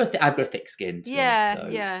 But I've got a thick skin. Yeah,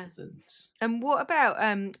 honest, so it And what about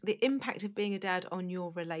the impact of being a dad on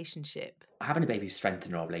your relationship? Having a baby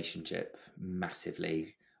strengthened our relationship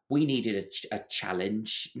massively. We needed a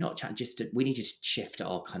challenge, we needed to shift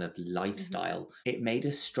our kind of lifestyle. It made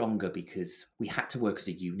us stronger because we had to work as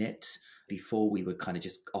a unit. Before, we were kind of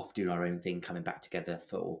just off doing our own thing, coming back together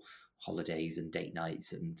for holidays and date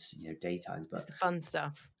nights and daytimes. But it's the fun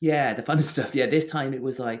stuff. Yeah, the fun stuff. Yeah, this time it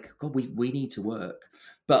was like, God, we need to work.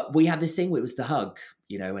 But we had this thing where it was the hug,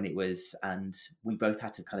 and we both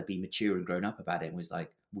had to kind of be mature and grown up about it. And was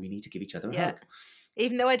like, we need to give each other a hug.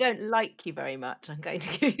 Even though I don't like you very much, I'm going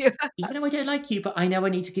to give you a hug. Even though I don't like you, but I know I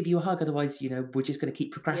need to give you a hug. Otherwise, we're just going to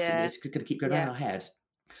keep procrastinating. It's just going to keep going on in our head.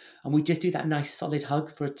 And we just do that nice solid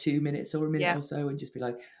hug for 2 minutes or a minute or so and just be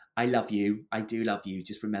like, I love you. I do love you.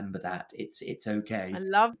 Just remember that. It's okay. I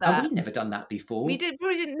love And that. we've never done that before. Probably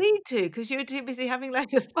didn't need to because you were too busy having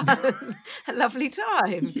loads of fun. A lovely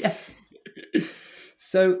time. Yeah.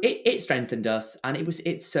 So it strengthened us, and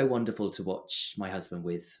it's so wonderful to watch my husband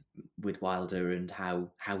with Wilder and how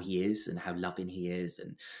he is and how loving he is,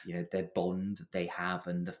 and their bond that they have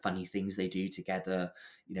and the funny things they do together.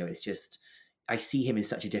 It's just, I see him in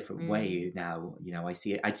such a different way now. I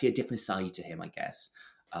see a different side to him, I guess,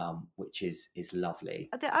 which is lovely.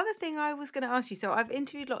 The other thing I was going to ask you, so I've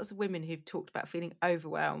interviewed lots of women who've talked about feeling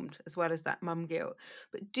overwhelmed as well as that mum guilt,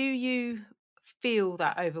 but do you feel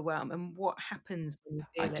that overwhelm, and what happens when you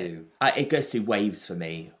feel it? I do. It goes through waves for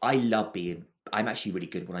me. I'm actually really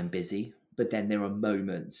good when I'm busy, but then there are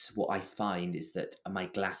moments, what I find is that my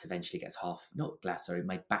glass eventually gets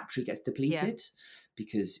my battery gets depleted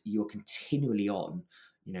because you're continually on.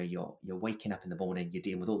 You're waking up in the morning, you're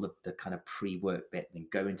dealing with all the kind of pre-work bit, and then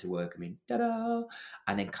going to work, ta-da,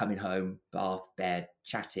 and then coming home, bath, bed,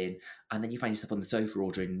 chatting, and then you find yourself on the sofa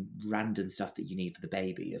ordering random stuff that you need for the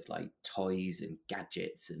baby, of like toys and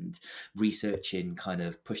gadgets, and researching kind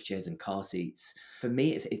of pushchairs and car seats. For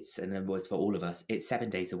me, it's and then words for all of us, it's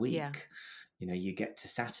 7 days a week. You get to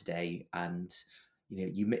Saturday and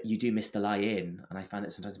you do miss the lie-in, and I find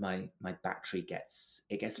that sometimes my battery gets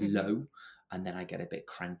low, and then I get a bit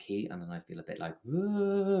cranky, and then I feel a bit like,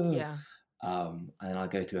 whoa. And then I'll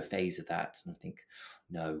go through a phase of that, and I think,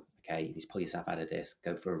 no, okay, you need to pull yourself out of this,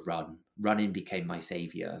 go for a run. Running became my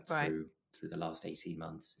saviour through the last 18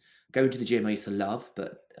 months. Going to the gym I used to love,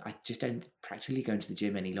 but I just don't practically go into the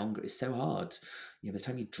gym any longer. It's so hard. By the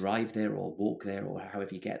time you drive there or walk there or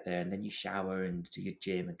however you get there, and then you shower and do your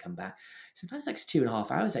gym and come back, sometimes like it's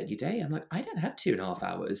 2.5 hours out your day. I'm like, I don't have 2.5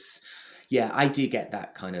 hours. Yeah, I do get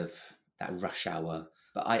that kind of that rush hour,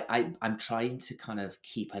 but I'm trying to kind of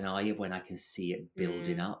keep an eye of when I can see it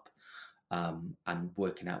building up, and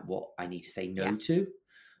working out what I need to say no to.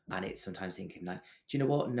 And it's sometimes thinking like, do you know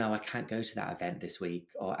what? No, I can't go to that event this week,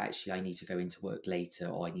 or actually I need to go into work later,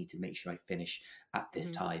 or I need to make sure I finish at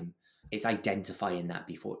this time. It's identifying that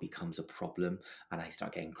before it becomes a problem and I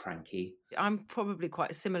start getting cranky. I'm probably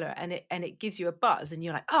quite similar, and it gives you a buzz, and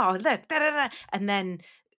you're like, oh, look, da, da, da. And then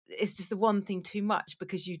it's just the one thing too much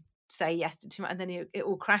because you say yes to too much, and then it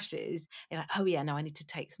all crashes. You're like, oh yeah, no, I need to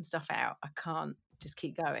take some stuff out. I can't just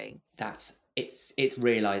keep going. It's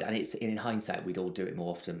realised, and it's in hindsight we'd all do it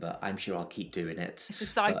more often, but I'm sure I'll keep doing it. It's a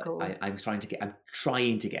cycle. I'm trying to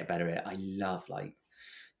get better at it. I love like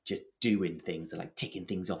just doing things and like ticking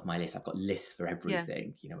things off my list. I've got lists for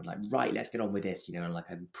everything, and like, right, let's get on with this, and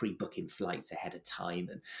like I'm pre-booking flights ahead of time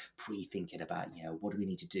and pre-thinking about, what do we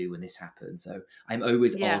need to do when this happens? So I'm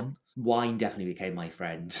always on. Wine definitely became my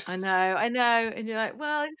friend. I know. And you're like,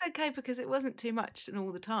 well, it's okay because it wasn't too much and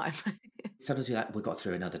all the time. Sometimes we're like, we got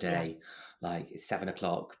through another day. Like it's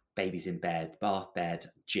 7:00, baby's in bed, bath, bed,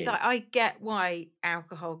 gym. I get why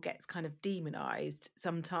alcohol gets kind of demonized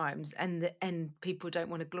sometimes, and people don't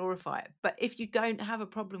want to glorify it. But if you don't have a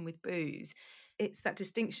problem with booze, it's that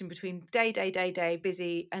distinction between day,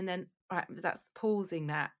 busy, and then that's pausing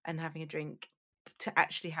that and having a drink to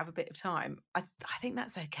actually have a bit of time. I think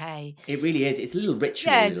that's okay. It really is. It's a little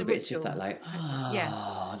ritual. Yeah, it's a little bit. It's just that like,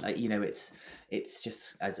 it's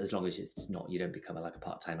just as long as it's not, you don't become like a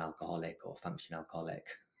part-time alcoholic or functional alcoholic.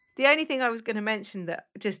 The only thing I was going to mention that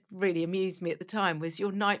just really amused me at the time was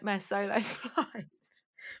your nightmare solo flight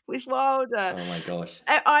with Wilder. Oh my gosh.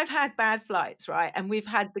 I've had bad flights, right? And we've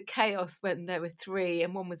had the chaos when there were 3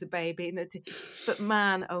 and one was a baby and but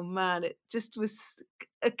man, oh man, it just was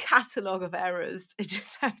a catalogue of errors. It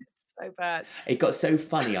just sounded so bad. It got so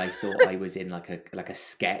funny. I thought I was in like a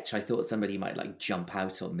sketch. I thought somebody might like jump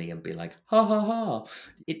out on me and be like, ha ha ha.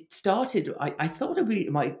 It started, I thought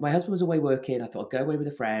my husband was away working. I thought I'd go away with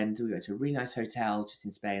a friend. We went to a really nice hotel just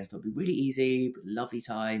in Spain. I thought it'd be really easy, lovely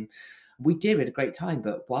time. We had a great time,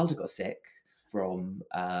 but Wilder got sick from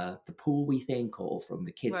the pool, we think, or from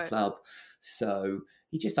the kids' club. So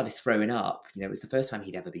he just started throwing up. It was the first time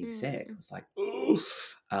he'd ever been sick. I was like, oh.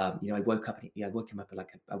 I woke up and I woke him up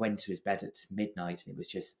I went to his bed at midnight and it was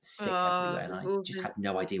just sick everywhere. And I just had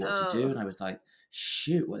no idea what to do. And I was like,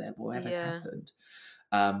 shoot, whatever's happened.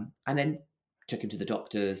 And then took him to the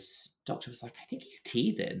doctors. Doctor was like, I think he's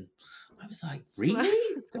teething. I was like, really?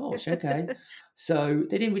 Gosh, okay. So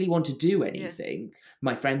they didn't really want to do anything.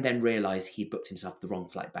 My friend then realised he'd booked himself the wrong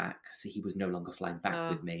flight back. So he was no longer flying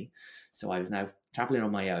back with me. So I was now travelling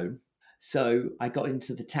on my own. So I got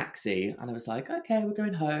into the taxi and I was like, okay, we're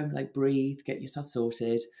going home. Like, breathe, get yourself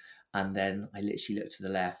sorted. And then I literally looked to the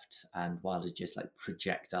left and Wilder just like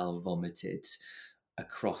projectile vomited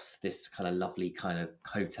across this kind of lovely kind of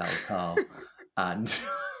hotel car. And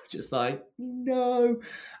just like, no.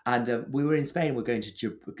 And we were in Spain. We're going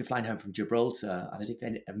to we're flying home from Gibraltar. And I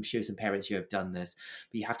think I'm sure some parents here have done this,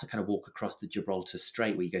 but you have to kind of walk across the Gibraltar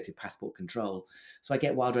Strait where you go through passport control. So I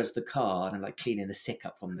get Wilder out of the car and I'm like cleaning the sick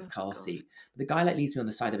up from the car seat. But the guy like leaves me on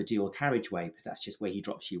the side of a dual carriageway because that's just where he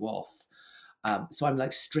drops you off. So I'm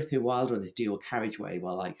like stripping Wilder on this dual carriageway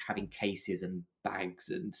while like having cases and bags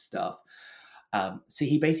and stuff. So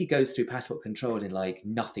he basically goes through passport control in like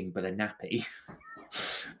nothing but a nappy.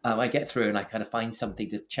 I get through and I kind of find something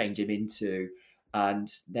to change him into. And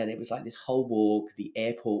then it was like this whole walk. The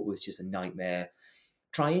airport was just a nightmare.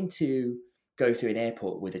 Trying to go through an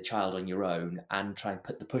airport with a child on your own and try and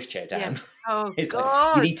put the pushchair down. Yeah. Oh, it's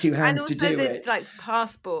God. Like, you need two hands to do it. Like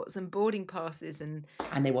passports and boarding passes. And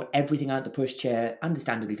they want everything out of the pushchair,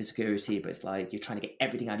 understandably for security, but it's like you're trying to get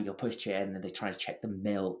everything out of your pushchair and then they're trying to check the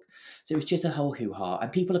milk. So it was just a whole hoo-ha.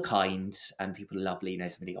 And people are kind and people are lovely. You know,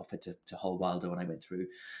 somebody offered to hold Wilder when I went through.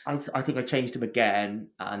 I think I changed him again.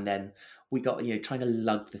 And then we got, trying to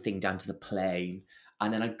lug the thing down to the plane.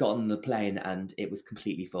 And then I got on the plane and it was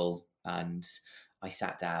completely full. And I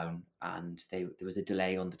sat down and there was a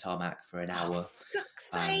delay on the tarmac for an hour.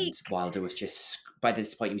 And Wilder was just, by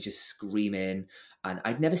this point, he was just screaming. And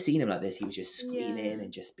I'd never seen him like this. He was just screaming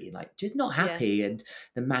and just being like, just not happy. Yeah. And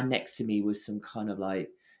the man next to me was some kind of like,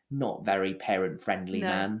 not very parent-friendly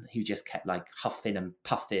man who just kept like huffing and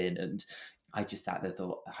puffing. And I just sat there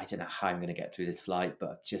thought, I don't know how I'm going to get through this flight, but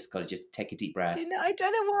I've just got to take a deep breath. I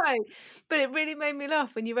don't know why, but it really made me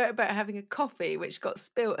laugh when you wrote about having a coffee which got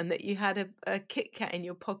spilt and that you had a Kit Kat in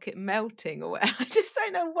your pocket melting or whatever. I just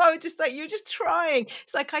don't know why. Just like you were just trying.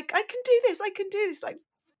 It's like, I can do this. I can do this. Like,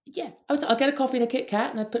 yeah, I'll get a coffee and a Kit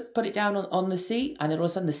Kat and I put it down on the seat and then all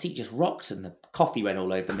of a sudden the seat just rocked and the coffee went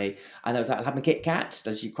all over me and I was like, I'll have my Kit Kat,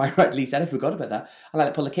 as you quite rightly said, I forgot about that. And I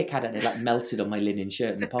pulled the Kit Kat out and it like melted on my linen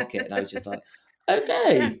shirt in the pocket and I was just like,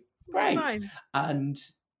 okay, great. Fine. And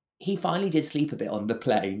he finally did sleep a bit on the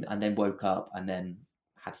plane and then woke up and then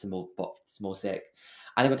had some more sick.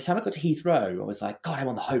 And then by the time I got to Heathrow, I was like, God, I'm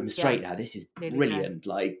on the home straight now. This is brilliant.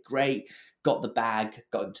 Like, great. Got the bag,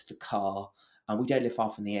 got into the car. And we don't live far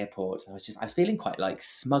from the airport. I was feeling quite like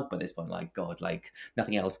smug by this point. Like, God, like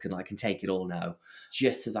nothing else can take it all now.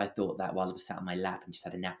 Just as I thought that, while I was sat on my lap and just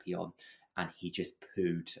had a nappy on, and he just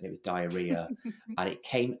pooed and it was diarrhea. And it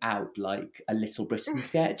came out like a Little Britain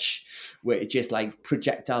sketch where it just like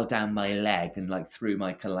projectile down my leg and like through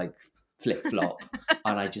my kind of like flip flop.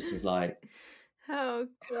 And I just was like, oh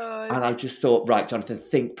God. And I just thought, right, Jonathan,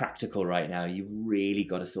 think practical right now. You really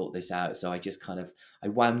got to sort this out. So I just I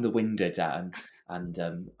wound the window down and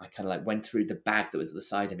I kind of like went through the bag that was at the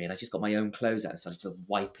side of me and I just got my own clothes out and started to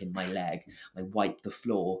wiping my leg. And I wiped the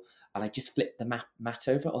floor and I just flipped the mat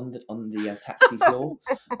over on the taxi floor.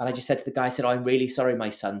 And I just said to the guy, I said, I'm really sorry my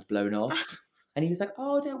son's blown off. And he was like,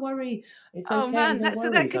 oh, don't worry. It's okay. Oh, man, no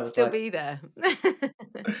that could still be there.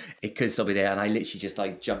 It could still be there. And I literally just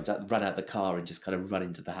like run out the car and just kind of run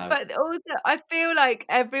into the house. But also, I feel like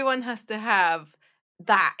everyone has to have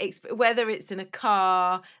that, whether it's in a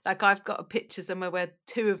car, like I've got a picture somewhere where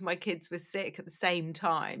two of my kids were sick at the same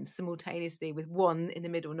time, simultaneously, with one in the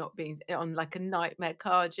middle not being on like a nightmare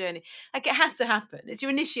car journey. Like it has to happen. It's your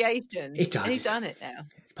initiation. It does. And he's done it now.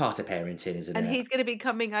 It's part of parenting, isn't it? And he's going to be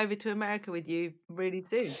coming over to America with you really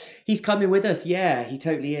soon. He's coming with us. Yeah, he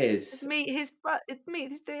totally is. Just meet his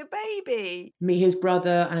dear baby. Meet his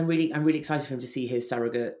brother, and I'm really excited for him to see his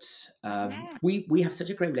surrogate. We have such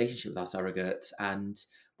a great relationship with our surrogate, and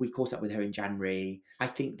we caught up with her in January. I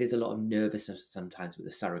think there's a lot of nervousness sometimes with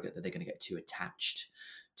the surrogate that they're going to get too attached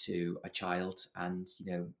to a child, and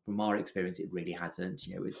from our experience, it really hasn't.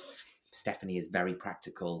 Stephanie is very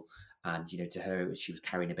practical, and to her, she was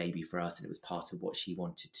carrying a baby for us, and it was part of what she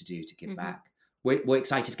wanted to do to give back. We're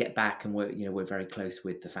excited to get back, and we're very close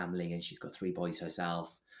with the family, and she's got 3 boys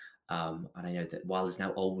herself. And I know that Wilder's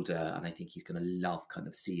now older, and I think he's going to love kind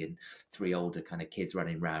of seeing 3 older kind of kids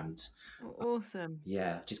running around. Awesome.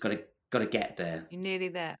 Yeah, just got to get there. You're nearly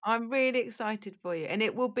there. I'm really excited for you, and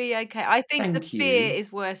it will be okay. I think the fear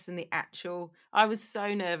is worse than the actual. I was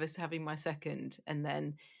so nervous having my second, and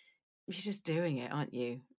then you're just doing it, aren't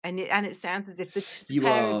you? And it sounds as if the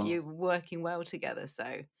pair of you were working well together,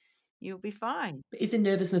 so you'll be fine. But isn't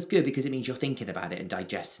nervousness good because it means you're thinking about it and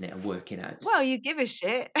digesting it and working out? Well, you give a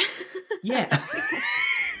shit. Yeah.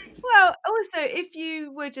 Well, also, if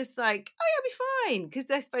you were just like, oh, yeah, I'll be fine, because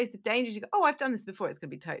I suppose the danger is you go, oh, I've done this before, it's going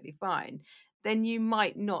to be totally fine, then you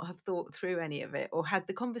might not have thought through any of it or had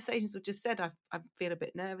the conversations or just said, I feel a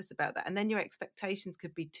bit nervous about that. And then your expectations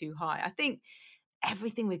could be too high. I think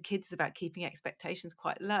everything with kids is about keeping expectations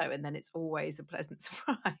quite low, and then it's always a pleasant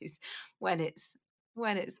surprise when it's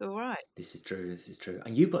all right. This is true.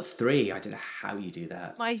 And you've got 3. I don't know how you do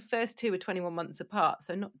that. My first 2 were 21 months apart,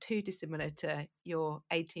 so not too dissimilar to your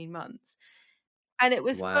 18 months. And it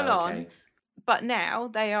was full on. Okay. But now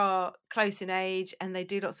they are close in age and they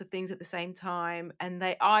do lots of things at the same time, and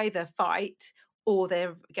they either fight or they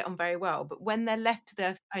get on very well. But when they're left to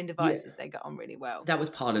their own devices, they get on really well. That was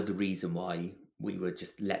part of the reason why we were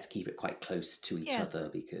just, let's keep it quite close to each other,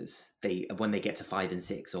 because when they get to 5 and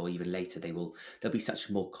 6 or even later, they'll be such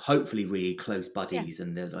more, hopefully really close buddies,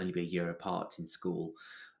 and they'll only be a year apart in school.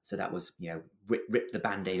 So that was, rip the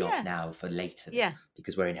Band-Aid off now for later. Yeah.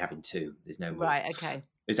 Because we're in having 2. There's no more. Right, okay.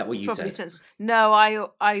 Is that what you said? No,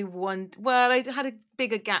 I want. Well, I had a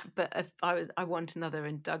bigger gap, but I want another.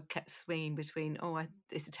 And Doug kept swinging between,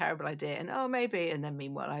 it's a terrible idea, and maybe. And then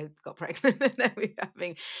meanwhile, I got pregnant, and then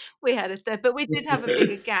we had a third. But we did have a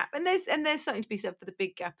bigger gap, and there's something to be said for the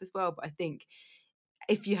big gap as well. But I think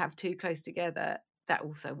if you have 2 close together, that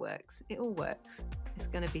also works. It all works. It's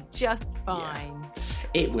going to be just fine. Yeah.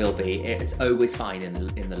 It will be. It's always fine in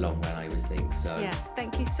the long run, I always think. So yeah,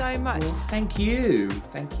 thank you so much. Well, thank you.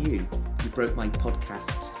 You broke my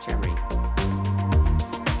podcast cherry.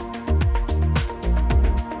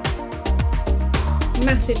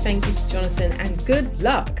 Massive thank you to Jonathan, and good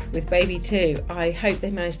luck with baby 2. I hope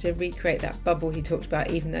they managed to recreate that bubble he talked about,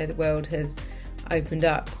 even though the world has opened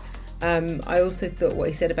up. I also thought what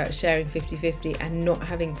he said about sharing 50-50 and not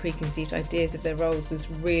having preconceived ideas of their roles was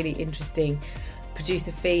really interesting.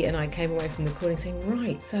 Producer Fee and I came away from the recording saying,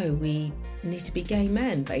 right, so we need to be gay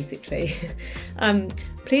men, basically.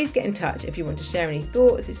 Please get in touch if you want to share any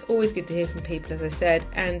thoughts. It's always good to hear from people, as I said,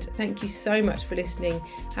 and thank you so much for listening.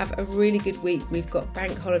 Have a really good week. We've got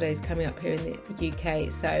bank holidays coming up here in the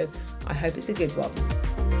UK, so I hope it's a good one.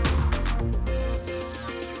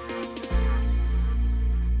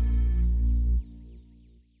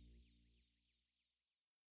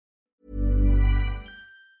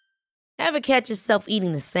 Ever catch yourself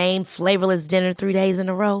eating the same flavorless dinner 3 days in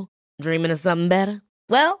a row? Dreaming of something better?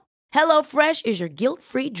 Well, HelloFresh is your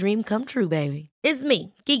guilt-free dream come true, baby. It's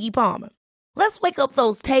me, Keke Palmer. Let's wake up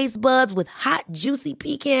those taste buds with hot, juicy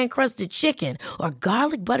pecan-crusted chicken or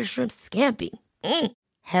garlic butter shrimp scampi.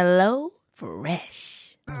 Hello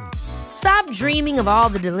Fresh. Stop dreaming of all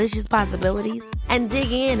the delicious possibilities and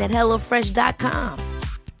dig in at HelloFresh.com.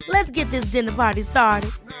 Let's get this dinner party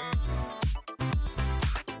started.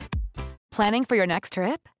 Planning for your next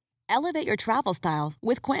trip? Elevate your travel style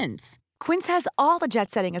with Quince. Quince has all the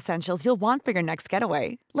jet-setting essentials you'll want for your next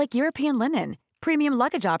getaway, like European linen, premium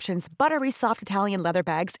luggage options, buttery soft Italian leather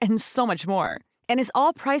bags, and so much more. And is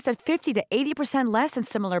all priced at 50 to 80% less than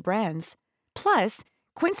similar brands. Plus,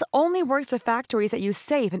 Quince only works with factories that use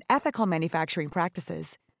safe and ethical manufacturing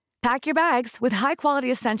practices. Pack your bags with high-quality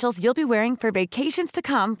essentials you'll be wearing for vacations to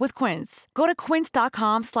come with Quince. Go to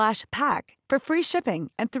quince.com/pack for free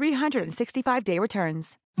shipping and 365-day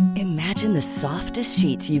returns. Imagine the softest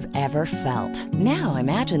sheets you've ever felt. Now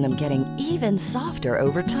imagine them getting even softer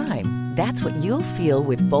over time. That's what you'll feel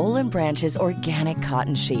with Boll & Branch's organic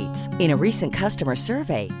cotton sheets. In a recent customer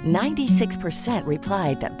survey, 96%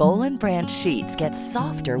 replied that Boll & Branch sheets get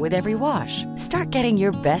softer with every wash. Start getting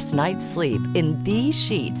your best night's sleep in these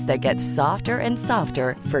sheets that get softer and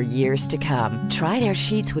softer for years to come. Try their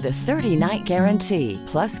sheets with a 30-night guarantee.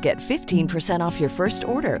 Plus, get 15% off your first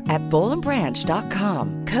order at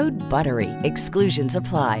bollandbranch.com. Code BUTTERY. Exclusions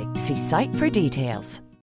apply. See site for details.